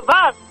ahead of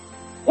us.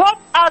 What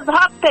has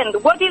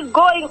happened? What is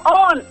going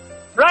on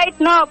right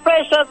now,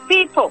 precious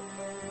people?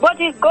 What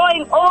is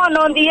going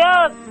on the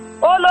earth?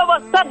 All of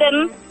a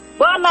sudden,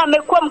 Bwana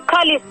amekuwa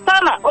mkali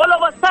sana. All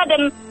of a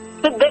sudden,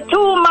 the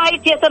two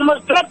mightiest and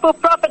most dreadful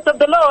prophets of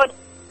the Lord,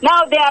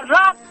 now their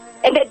wrath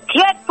and the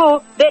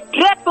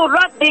dreadful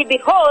wrath they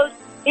behold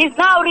is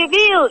now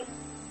revealed.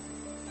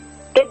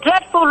 The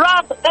dreadful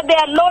wrath that they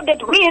are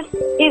loaded with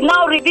is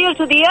now revealed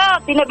to the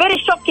earth in a very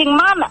shocking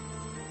manner.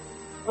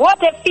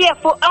 What a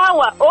fearful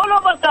hour. All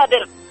of a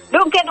sudden,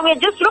 we're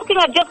just looking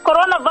at just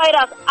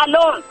coronavirus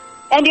alone,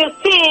 and you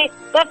see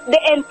that the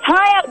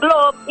entire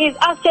globe is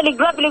actually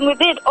grappling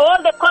with it.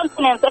 All the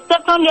continents,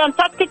 except only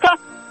Antarctica,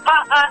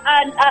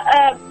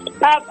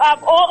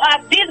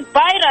 this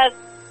virus,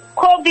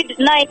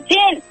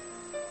 COVID-19,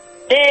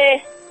 the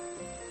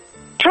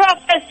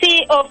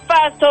prophecy of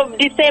 1st of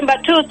December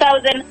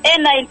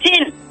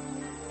 2019.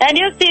 And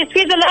you see,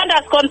 Switzerland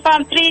has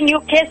confirmed 3 new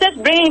cases,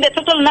 bringing the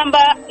total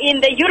number in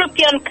the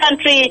European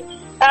country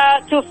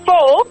to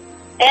 4.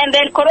 And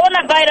then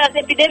coronavirus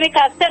epidemic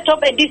has set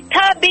up a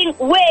disturbing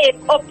wave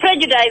of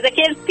prejudice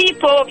against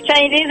people of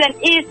Chinese and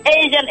East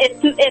Asian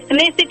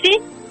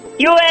ethnicity,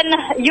 UN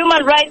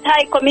Human Rights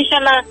High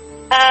Commissioner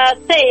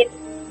said.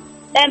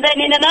 And then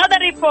in another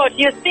report,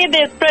 you see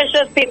these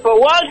precious people,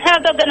 World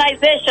Health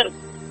Organization.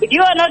 If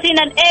you are not in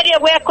an area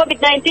where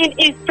COVID-19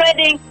 is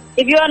spreading,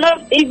 if you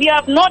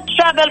have not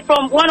traveled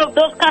from one of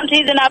those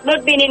countries and have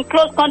not been in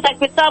close contact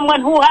with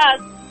someone who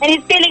has and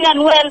is feeling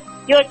unwell,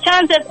 your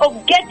chances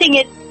of getting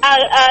it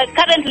are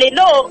currently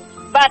low,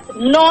 but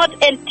not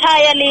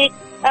entirely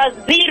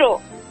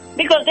zero,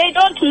 because they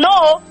don't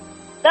know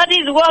that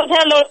is World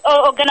Health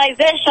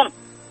Organization.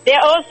 They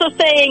are also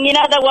saying, in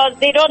other words,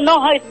 they don't know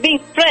how it's being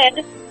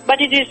spread,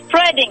 but it is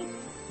spreading.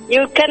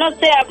 You cannot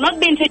say, I've not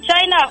been to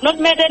China, I've not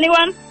met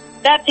anyone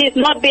that has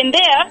not been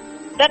there,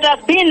 that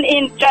has been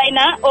in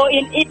China or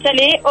in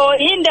Italy or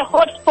in the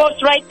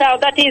hotspots right now,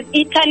 that is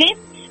Italy,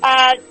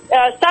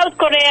 South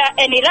Korea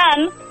and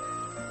Iran.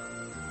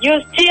 You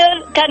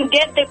still can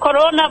get the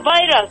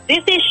coronavirus.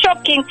 This is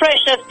shocking,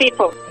 precious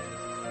people.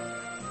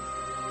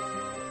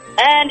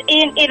 And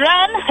in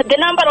Iran, the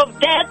number of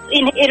deaths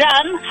in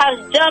Iran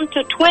has jumped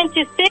to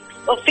 26,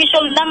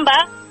 official number.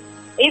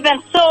 Even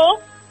so,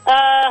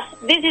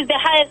 this is the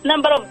highest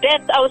number of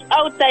deaths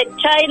outside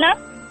China.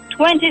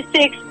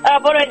 26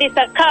 have already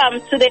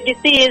succumbed to the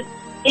disease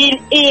in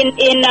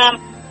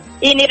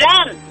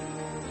Iran.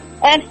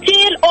 And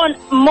still on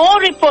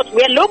more reports,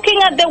 we are looking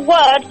at the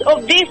words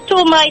of these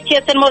two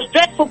mightiest and most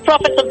dreadful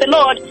prophets of the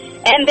Lord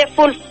and the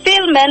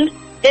fulfillment,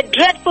 the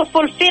dreadful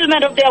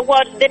fulfillment of their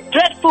words, the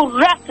dreadful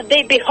wrath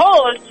they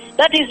behold,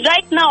 that is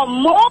right now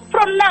more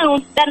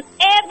pronounced than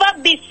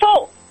ever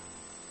before.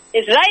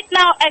 Is right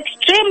now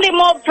extremely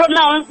more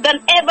pronounced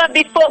than ever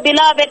before,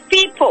 beloved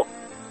people.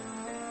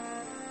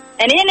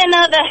 And in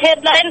another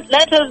headline,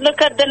 let us look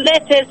at the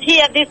latest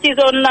here. This is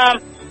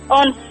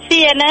on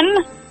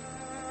CNN.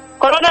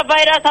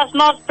 Coronavirus has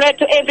now spread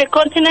to every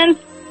continent,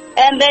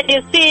 and then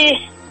you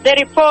see the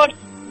reports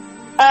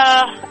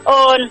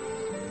on.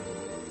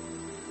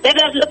 Let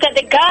us look at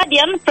the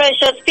Guardian,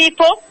 precious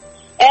people,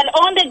 and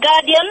on the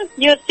Guardian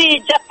you see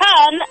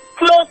Japan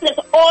closes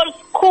all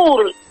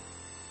schools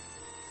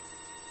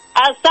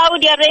as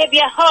Saudi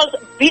Arabia holds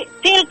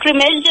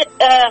pilgrimages.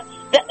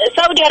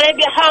 Saudi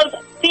Arabia holds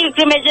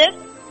pilgrimages.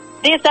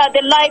 These are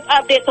the live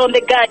updates on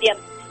the Guardian.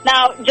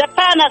 Now,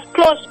 Japan has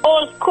closed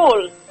all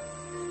schools.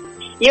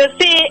 You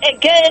see,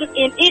 again,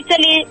 in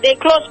Italy, they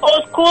closed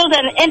all schools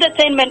and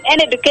entertainment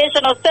and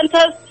educational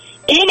centers.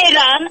 In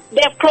Iran,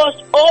 they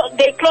closed all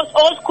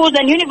schools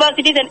and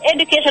universities and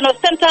educational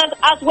centers,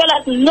 as well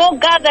as no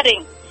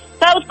gathering.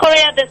 South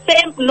Korea, the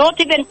same, not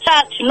even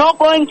church, no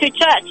going to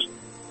church,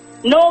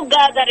 no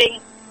gathering.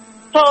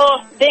 So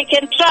they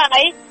can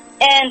try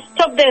and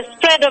stop the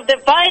spread of the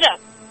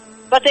virus.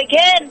 But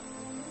again,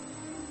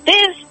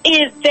 this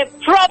is the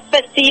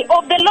prophecy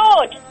of the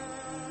Lord,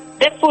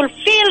 the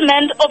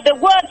fulfillment of the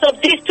words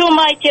of these two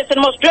mightiest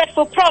and most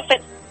dreadful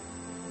prophets.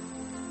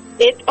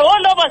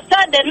 All of a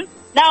sudden,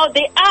 now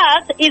the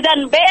earth is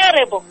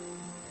unbearable.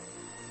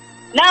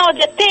 Now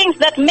the things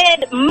that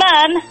made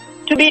man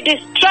to be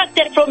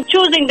distracted from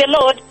choosing the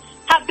Lord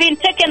have been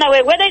taken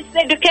away. Whether it's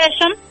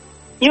education,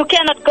 you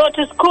cannot go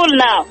to school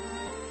now.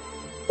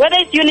 Whether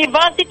it's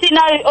university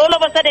now, all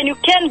of a sudden you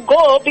can't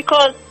go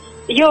because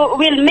you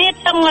will meet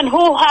someone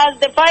who has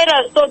the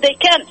virus, so they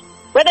can't.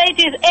 Whether it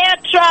is air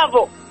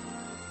travel,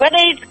 whether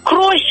it's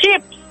cruise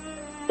ships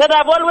that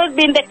have always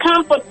been the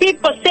comfort.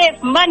 People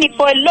save money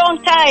for a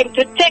long time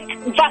to take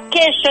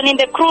vacation in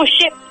the cruise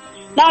ship.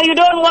 Now you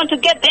don't want to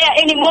get there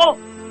anymore.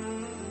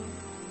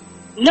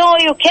 No,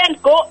 you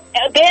can't go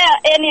there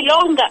any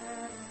longer.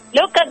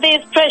 Look at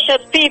these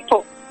precious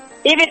people.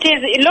 If it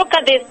is, look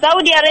at the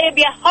Saudi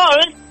Arabia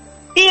holds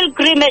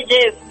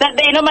pilgrimages that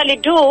they normally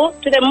do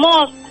to the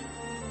mosque.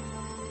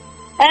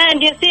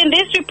 And you see in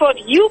this report,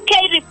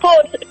 UK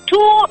reports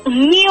 2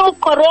 new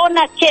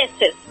corona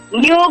cases,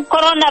 new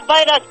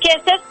coronavirus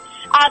cases,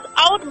 as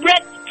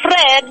outbreak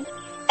spreads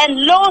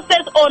and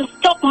losses on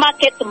stock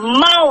market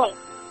mount.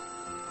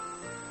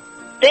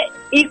 The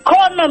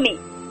economy,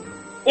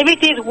 if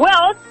it is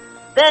wealth,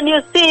 then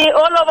you see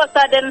all of a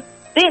sudden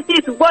this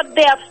is what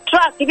they have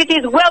struck. If it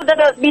is wealth that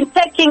has been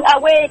taking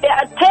away the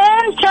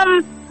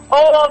attention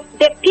of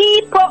the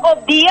people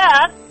of the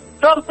earth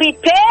from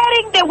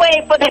preparing the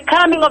way for the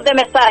coming of the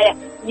Messiah.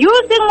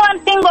 Using one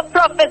single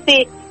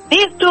prophecy,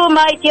 these two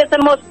mightiest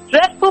and most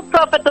dreadful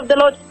prophets of the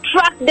Lord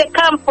struck the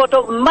comfort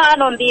of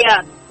man on the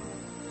earth.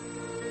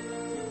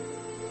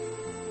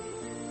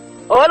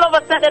 All of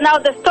a sudden now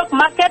the stock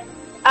market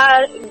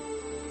are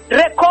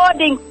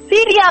recording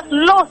serious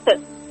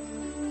losses.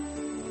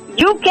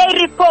 UK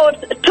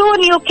reports 2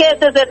 new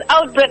cases as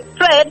outbreak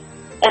spread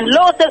and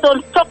losses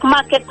on stock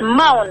market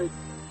mount.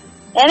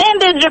 And in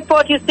this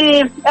report, you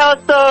see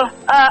also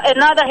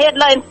another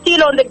headline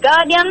still on The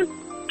Guardian.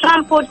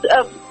 Trump puts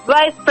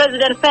Vice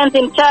President Pence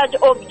in charge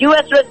of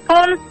U.S.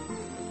 response.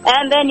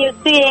 And then you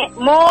see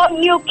more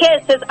new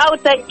cases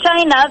outside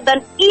China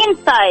than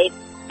inside,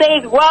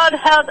 says World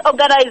Health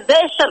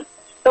Organization.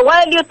 So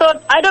while you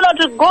thought, I don't know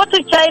to go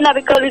to China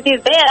because it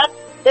is there,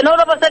 then all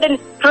of a sudden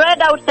it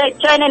spread outside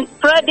China and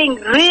spreading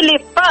really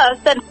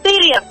fast and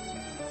serious.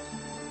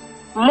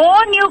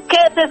 More new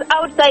cases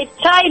outside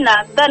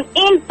China than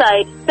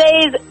inside,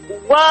 says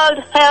World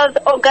Health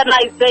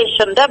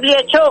Organization,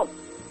 WHO.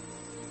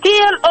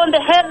 Still on the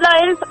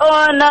headlines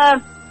on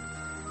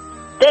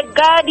The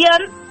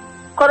Guardian,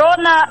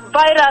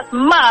 coronavirus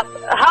map,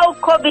 how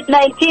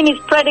COVID-19 is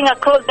spreading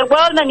across the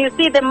world, and you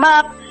see the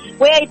map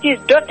where it is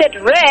dotted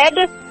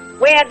red,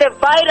 where the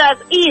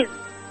virus is.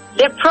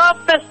 The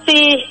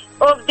prophecy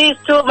of these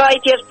two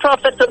mightiest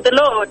prophets of the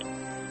Lord.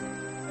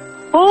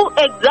 Who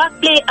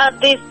exactly are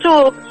these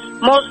two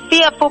most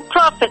fearful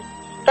prophets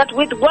that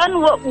with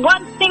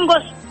one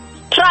single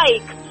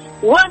strike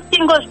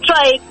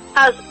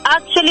has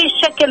actually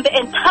shaken the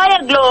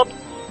entire globe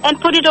and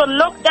put it on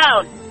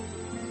lockdown?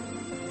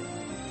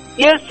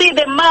 You see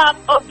the map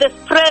of the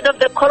spread of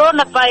the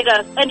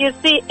coronavirus, and you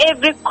see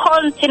every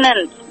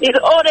continent is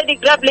already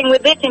grappling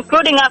with it,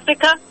 including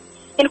Africa.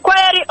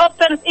 Inquiry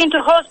opens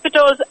into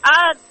hospitals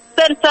at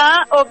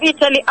center of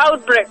Italy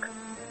outbreak.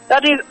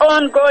 That is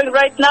ongoing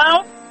right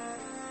now.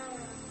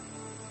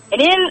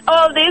 And in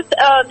all this,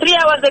 3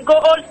 hours ago,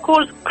 all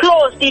schools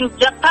closed in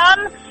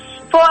Japan.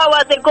 4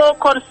 hours ago,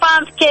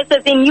 confirmed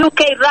cases in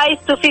UK rise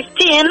to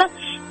 15.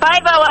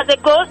 5 hours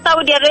ago,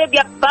 Saudi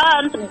Arabia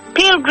bans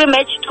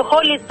pilgrimage to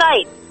holy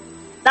sites.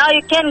 Now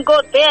you can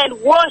go there and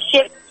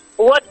worship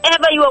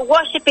whatever you are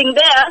worshiping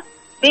there,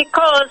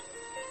 because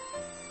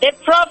the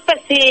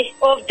prophecy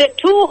of the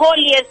two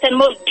holiest and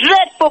most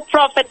dreadful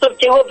prophets of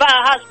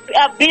Jehovah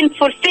have been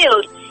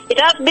fulfilled. It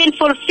has been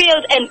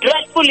fulfilled and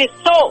dreadfully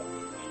so.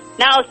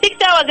 Now,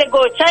 6 hours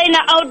ago,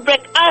 China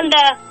outbreak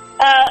under,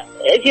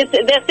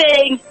 they're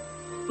saying,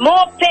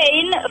 more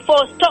pain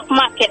for stock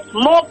market,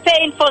 more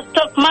pain for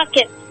stock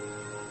market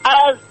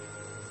as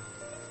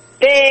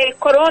the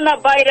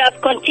coronavirus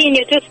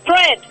continues to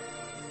spread.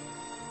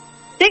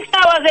 6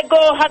 hours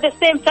ago, at the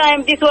same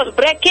time, this was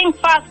breaking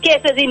fast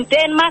cases in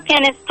Denmark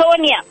and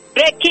Estonia.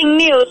 Breaking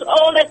news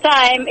all the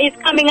time is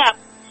coming up.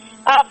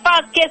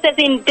 Fast cases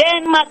in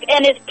Denmark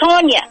and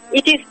Estonia,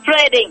 it is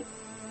spreading.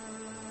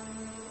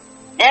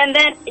 And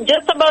then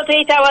just about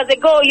 8 hours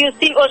ago, you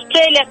see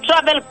Australia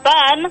travel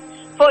ban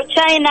for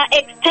China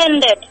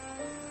extended.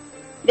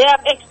 They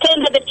have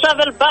extended the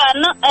travel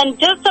ban, and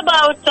just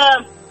about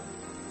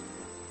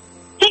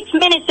 6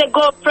 minutes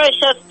ago,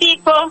 precious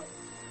people,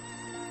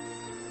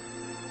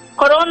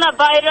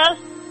 coronavirus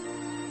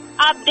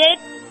update.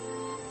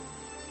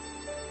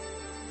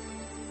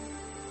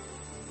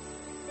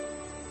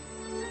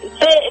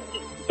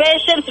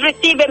 Patients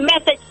receive a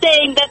message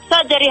saying that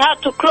surgery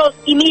had to close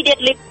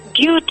immediately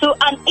due to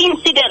an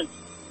incident.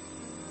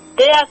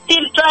 They are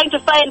still trying to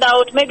find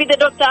out. Maybe the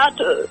doctor had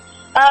to,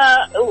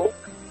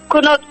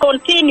 could not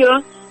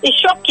continue. It's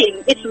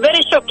shocking. It's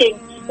very shocking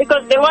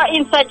because they were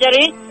in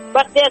surgery,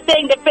 but they are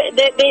saying the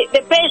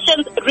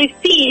patients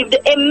received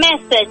a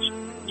message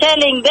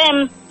telling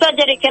them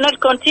surgery cannot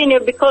continue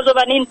because of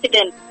an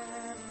incident.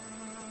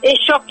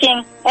 It's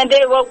shocking, and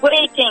they were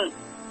waiting.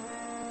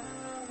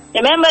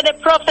 Remember the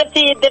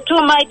prophecy the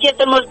two mightiest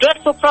and most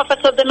dreadful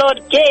prophets of the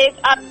Lord gave,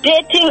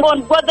 updating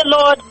on what the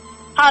Lord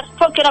had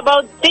spoken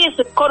about this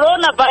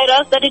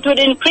coronavirus, that it would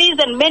increase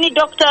and many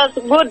doctors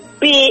would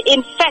be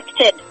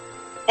infected.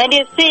 And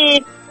you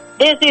see,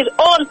 this is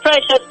all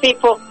precious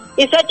people.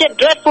 It's such a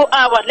dreadful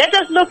hour. Let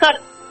us look at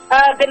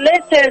the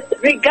latest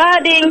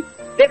regarding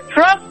the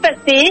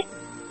prophecy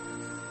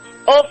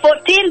of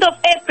 14th of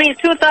April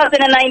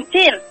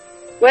 2019,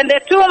 when the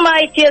two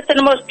mightiest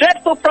and most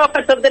dreadful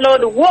prophets of the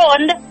Lord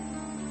warned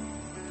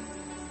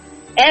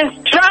and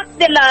struck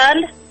the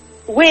land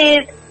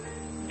with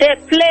the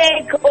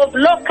plague of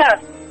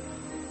locusts.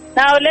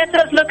 Now let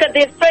us look at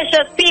these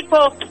precious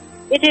people.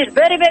 It is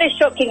very, very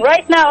shocking.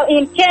 Right now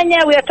in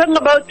Kenya, we are talking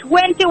about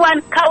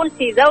 21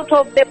 counties. Out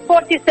of the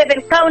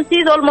 47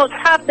 counties, almost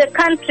half the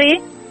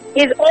country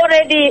is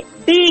already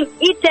being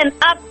eaten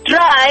up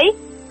dry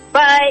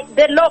by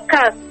the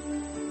locusts.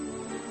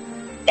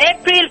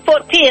 April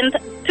 14th,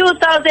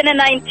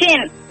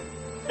 2019.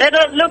 Let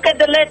us look at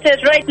the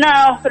latest right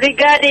now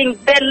regarding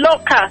the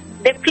locust,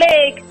 the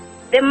plague,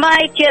 the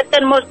mightiest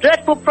and most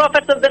dreadful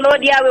prophets of the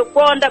Lord Yahweh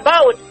warned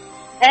about.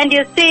 And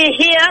you see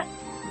here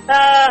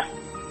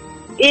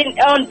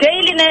on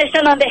Daily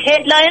Nation on the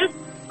headlines,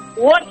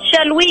 what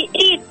shall we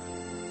eat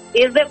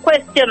is the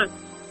question.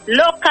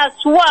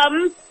 Locust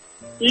swarms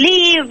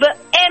leave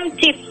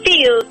empty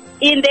fields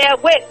in their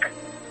wake.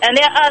 And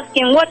they are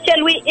asking, what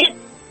shall we eat?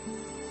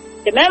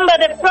 Remember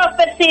the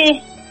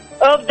prophecy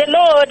of the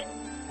Lord,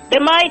 the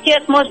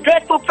mightiest, most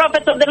dreadful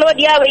prophets of the Lord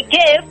Yahweh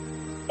gave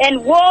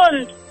and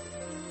warned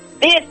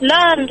this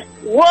land,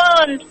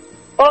 warned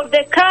of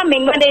the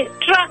coming when they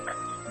struck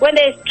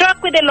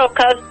with the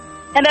locusts,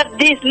 and that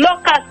these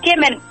locusts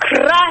came and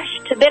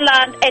crushed the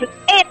land and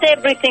ate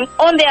everything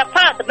on their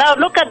path. Now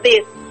look at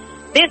this.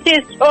 This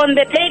is on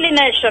the Daily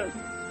Nation.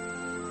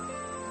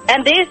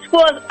 And this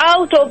was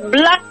out of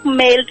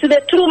blackmail to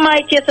the two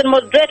mightiest and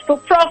most dreadful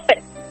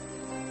prophets.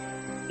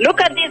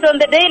 Look at this on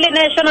the Daily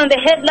Nation on the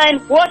headline,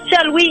 what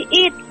shall we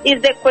eat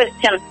is the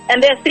question.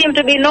 And there seems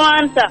to be no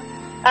answer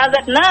as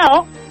of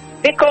now,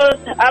 because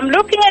I'm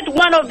looking at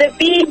one of the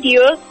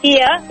videos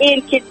here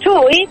in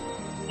Kitui,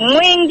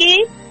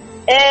 Mwingi,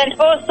 and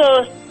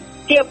also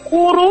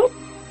Sekuru,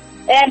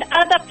 and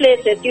other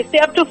places. You see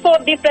up to 4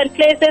 different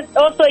places,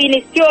 also in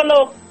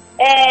Isiolo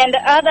and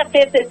other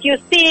places. You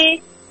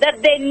see that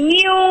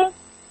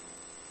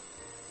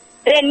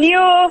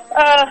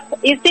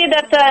you see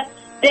that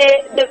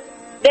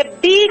the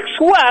big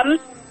swarms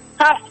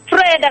have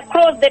spread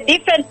across the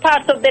different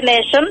parts of the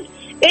nation.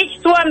 Each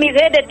swarm is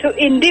headed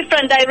in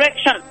different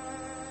directions.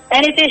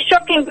 And it is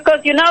shocking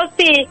because you now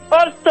see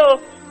also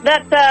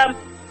that the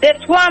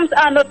swarms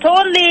are not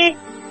only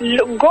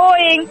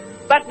going,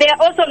 but they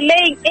are also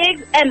laying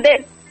eggs, and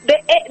the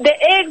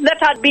eggs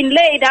that have been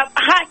laid have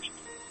hatched.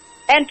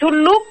 And to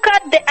look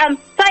at the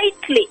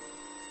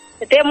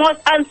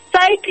most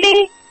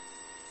unsightly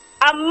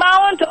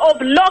amount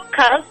of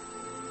locusts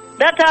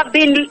that have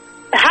been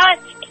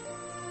hatched,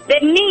 the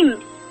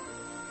nymphs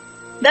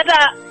that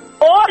are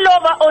all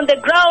over on the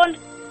ground,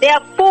 they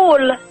are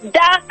full,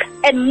 dark,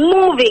 and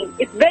moving.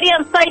 It's very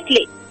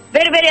unsightly,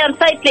 very, very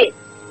unsightly.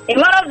 In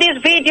one of these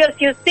videos,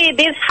 you see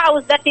this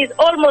house that is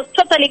almost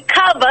totally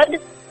covered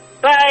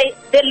by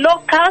the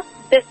locusts,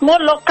 the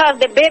small locusts,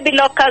 the baby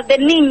locusts, the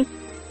nymphs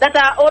that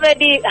are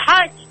already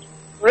hatched,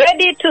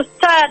 ready to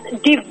start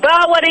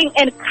devouring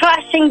and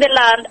crushing the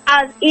land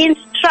as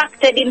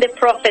instructed in the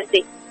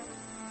prophecy.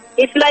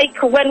 It's like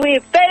when we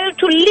fail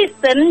to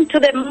listen to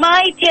the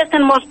mightiest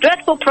and most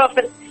dreadful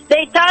prophets,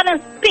 they turn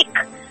and speak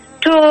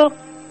to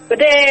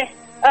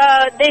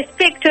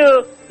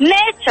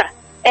nature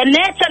and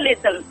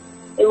naturalism,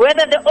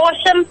 whether the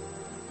ocean,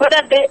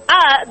 whether the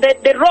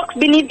rocks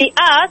beneath the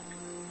earth,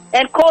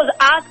 and cause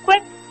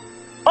earthquakes,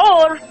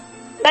 or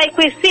like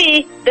we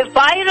see the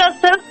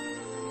viruses,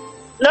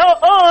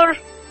 or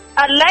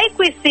like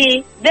we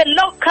see the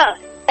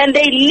locusts, and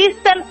they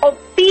listen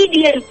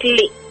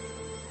obediently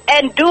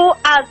and do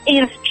as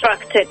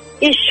instructed.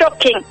 It's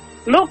shocking.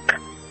 Look,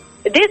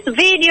 this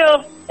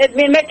video has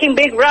been making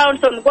big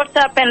rounds on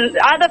WhatsApp and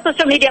other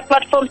social media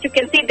platforms. You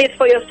can see this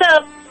for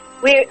yourself.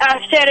 We are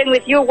sharing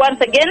with you once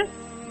again.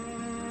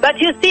 But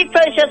you see,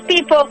 precious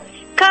people,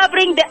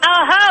 covering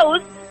our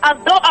house as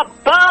though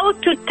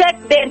about to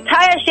take the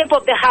entire shape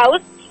of the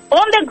house.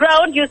 On the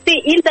ground, you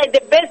see inside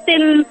the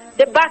basin,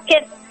 the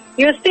bucket,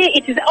 you see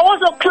it is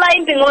also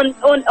climbing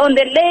on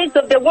the legs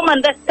of the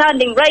woman that's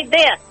standing right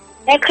there.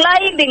 and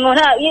climbing on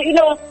her.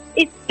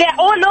 They're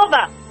all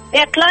over.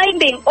 They're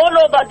climbing all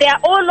over. They're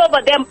all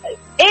over. They're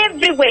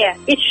everywhere.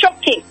 It's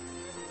shocking.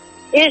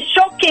 It's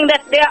shocking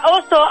that they are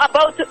also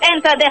about to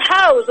enter the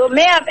house or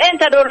may have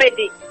entered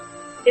already.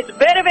 It's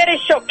very, very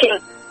shocking.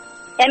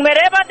 And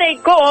wherever they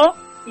go,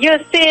 you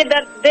see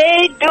that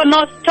they do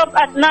not stop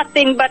at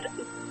nothing but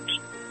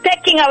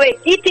taking away,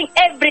 eating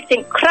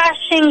everything,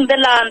 crashing the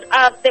land,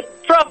 as the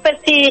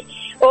prophecy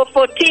of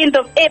 14th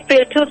of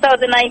April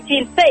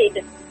 2019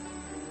 said.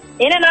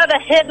 In another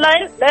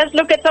headline, let's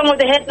look at some of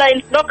the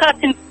headlines.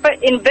 Locust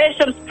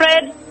invasion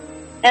spread,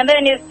 and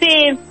then you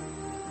see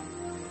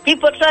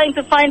people trying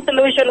to find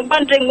solution,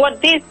 wondering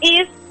what this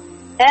is,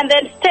 and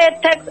then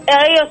state tax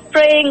area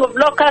spraying of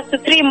locusts to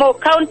 3 more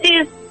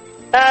counties.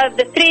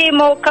 The 3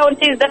 more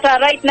counties that are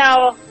right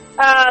now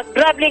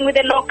grappling with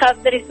the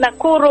locusts. There is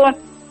Nakuru,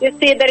 you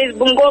see there is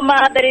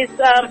Bungoma, there is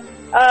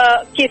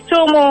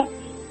Kisumu.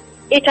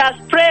 It has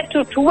spread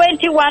to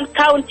 21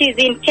 counties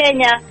in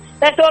Kenya.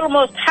 That's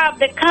almost half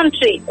the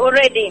country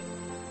already.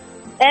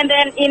 And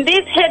then in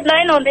this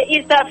headline on the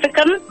East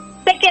African,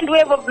 second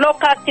wave of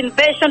locust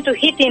invasion to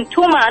hit in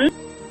 2 months.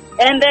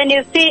 And then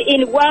you see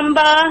in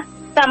Wamba,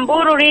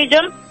 Samburu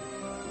region,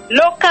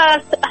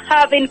 locusts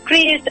have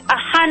increased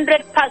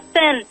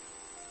 100%.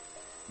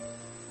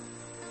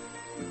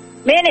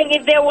 Meaning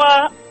if there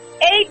were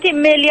 80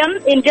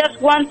 million in just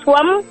one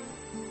swarm,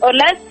 or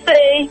let's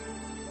say,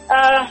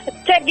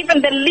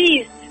 given the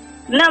least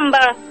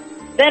number,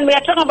 then we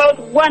are talking about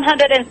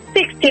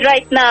 160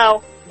 right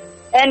now.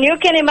 And you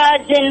can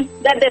imagine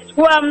that the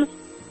swarms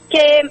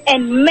came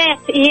and met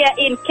here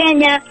in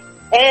Kenya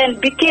and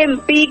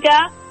became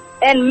bigger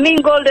and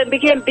mingled and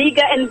became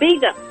bigger and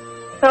bigger.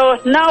 So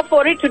now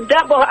for it to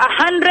double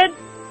 100,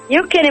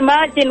 you can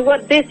imagine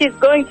what this is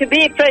going to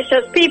be,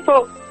 precious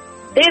people.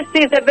 This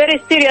is a very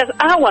serious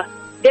hour.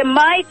 The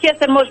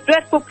mightiest and most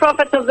dreadful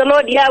prophets of the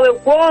Lord Yahweh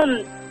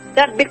warned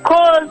that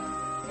because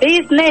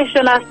this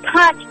nation has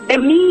touched the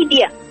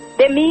media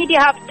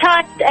have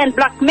touched and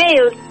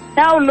blackmailed.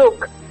 Now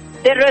look,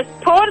 the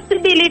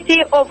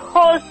responsibility of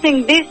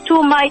hosting these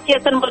 2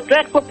 mightiest and most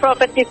dreadful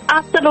prophets is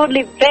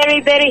absolutely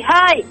very, very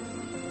high.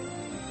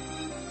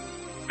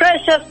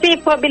 Precious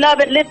people,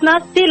 beloved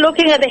listeners, still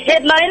looking at the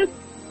headlines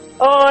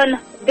on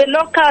the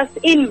locust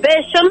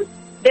invasion,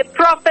 the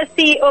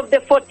prophecy of the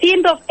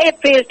 14th of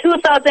April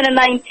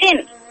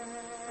 2019.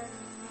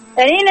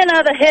 And in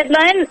another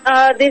headline,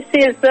 this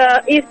is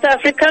East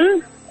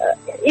African.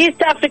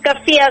 East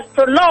Africa fears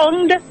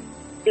prolonged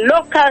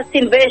locust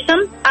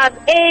invasion as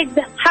eggs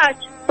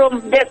hatch from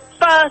the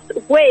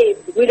first wave.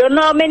 We don't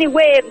know how many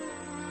waves.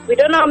 We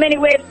don't know how many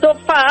waves so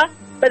far,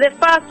 but the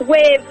first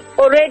wave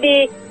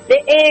already,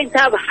 the eggs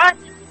have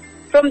hatched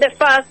from the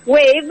first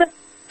wave,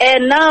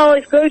 and now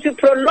it's going to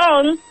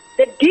prolong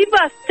the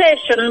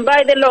devastation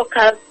by the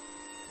locusts.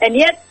 And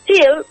yet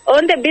still,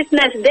 on the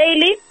Business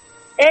Daily,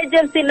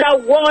 agency now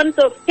warns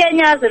of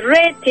Kenya's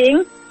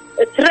rating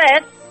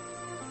threat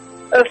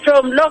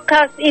from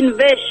locust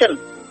invasion.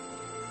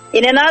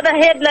 In another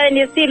headline,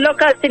 you see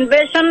locust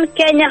invasion.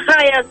 Kenya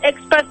hires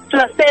experts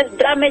to assess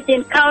damage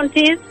in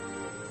counties.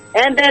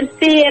 And then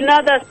see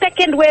another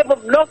second wave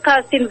of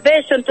locust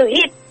invasion to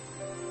hit.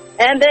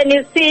 And then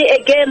you see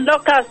again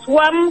locust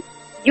swarm.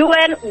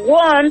 UN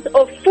warns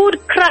of food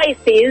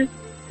crisis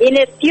in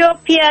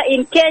Ethiopia,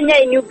 in Kenya,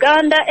 in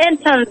Uganda, and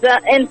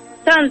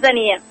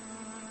Tanzania.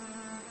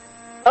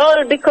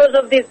 All because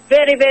of this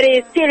very,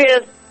 very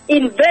serious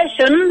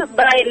invasion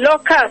by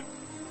locusts.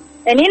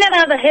 And in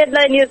another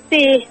headline, you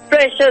see,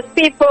 precious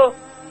people,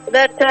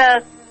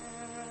 that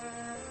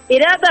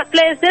in other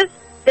places,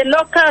 the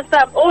locusts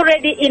have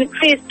already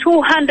increased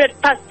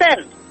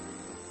 200%.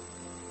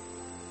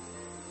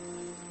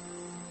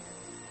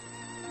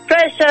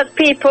 Precious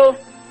people,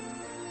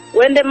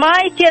 when the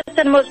mightiest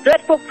and most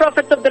dreadful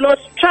prophets of the Lord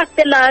struck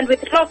the land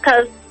with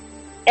locusts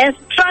and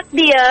struck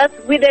the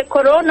earth with the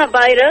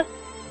coronavirus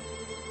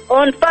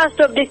on 1st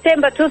of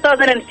December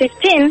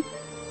 2015,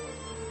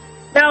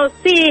 now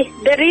see,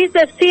 there is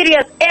a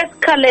serious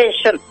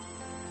escalation.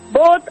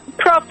 Both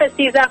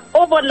prophecies are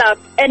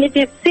overlapped, and it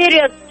is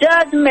serious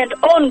judgment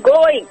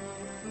ongoing.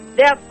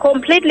 They have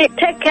completely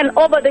taken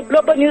over the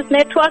global news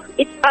network.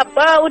 It's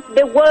about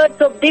the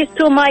words of these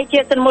 2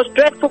 mightiest and most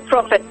dreadful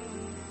prophets.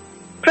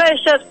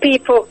 Precious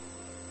people,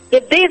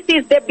 if this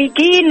is the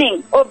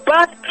beginning of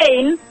birth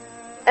pain,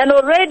 and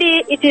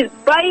already it is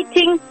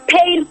biting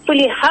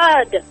painfully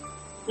hard,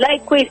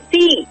 like we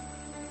see,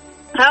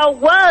 how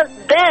worse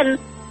then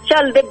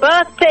shall the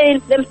birth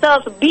pains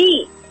themselves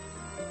be?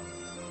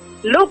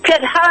 Look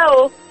at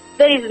how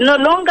there is no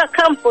longer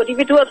comfort. If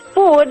it was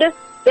food,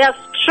 they have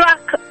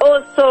struck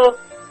also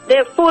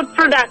the food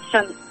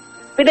production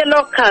with the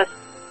locust.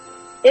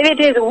 If it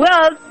is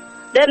wealth,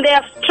 then they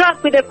have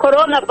struck with the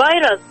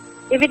coronavirus.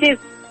 If it is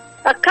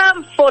a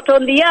comfort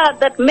on the earth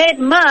that made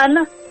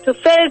man to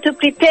fail to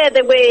prepare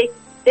the way,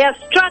 they have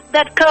struck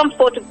that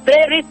comfort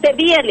very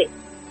severely.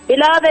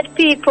 Beloved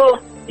people,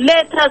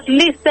 let us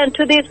listen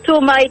to these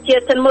 2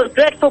 mightiest and most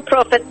dreadful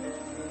prophets.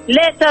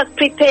 Let us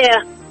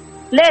prepare.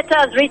 Let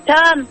us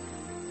return.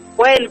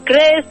 while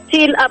grace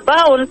still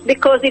abounds,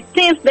 because it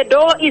seems the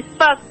door is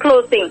fast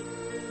closing.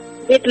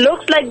 It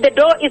looks like the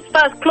door is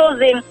fast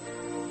closing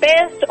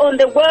based on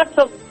the words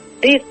of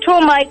these two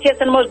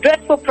mightiest and most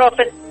dreadful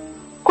prophets.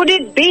 Could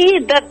it be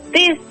that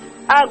these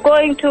are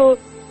going to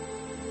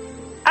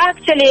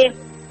actually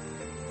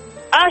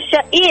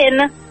usher in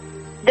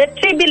the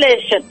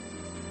tribulation?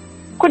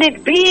 Could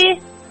it be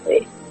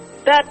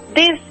that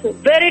these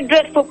very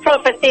dreadful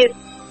prophecies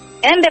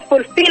and the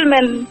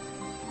fulfillment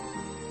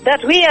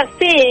that we are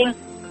seeing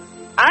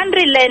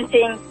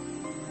unrelenting,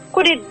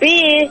 could it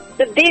be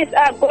that these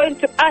are going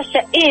to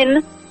usher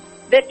in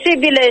the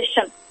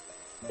tribulation?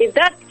 If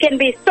that can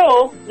be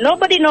so,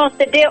 nobody knows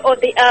the day or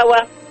the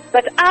hour,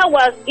 but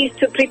ours is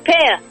to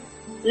prepare.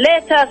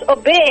 Let us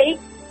obey,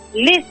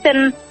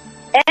 listen,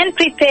 and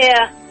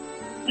prepare.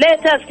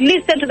 Let us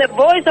listen to the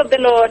voice of the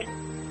Lord.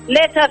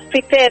 Let us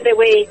prepare the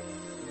way.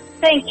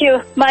 Thank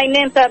you. My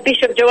name is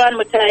Bishop Joanne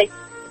Mutai.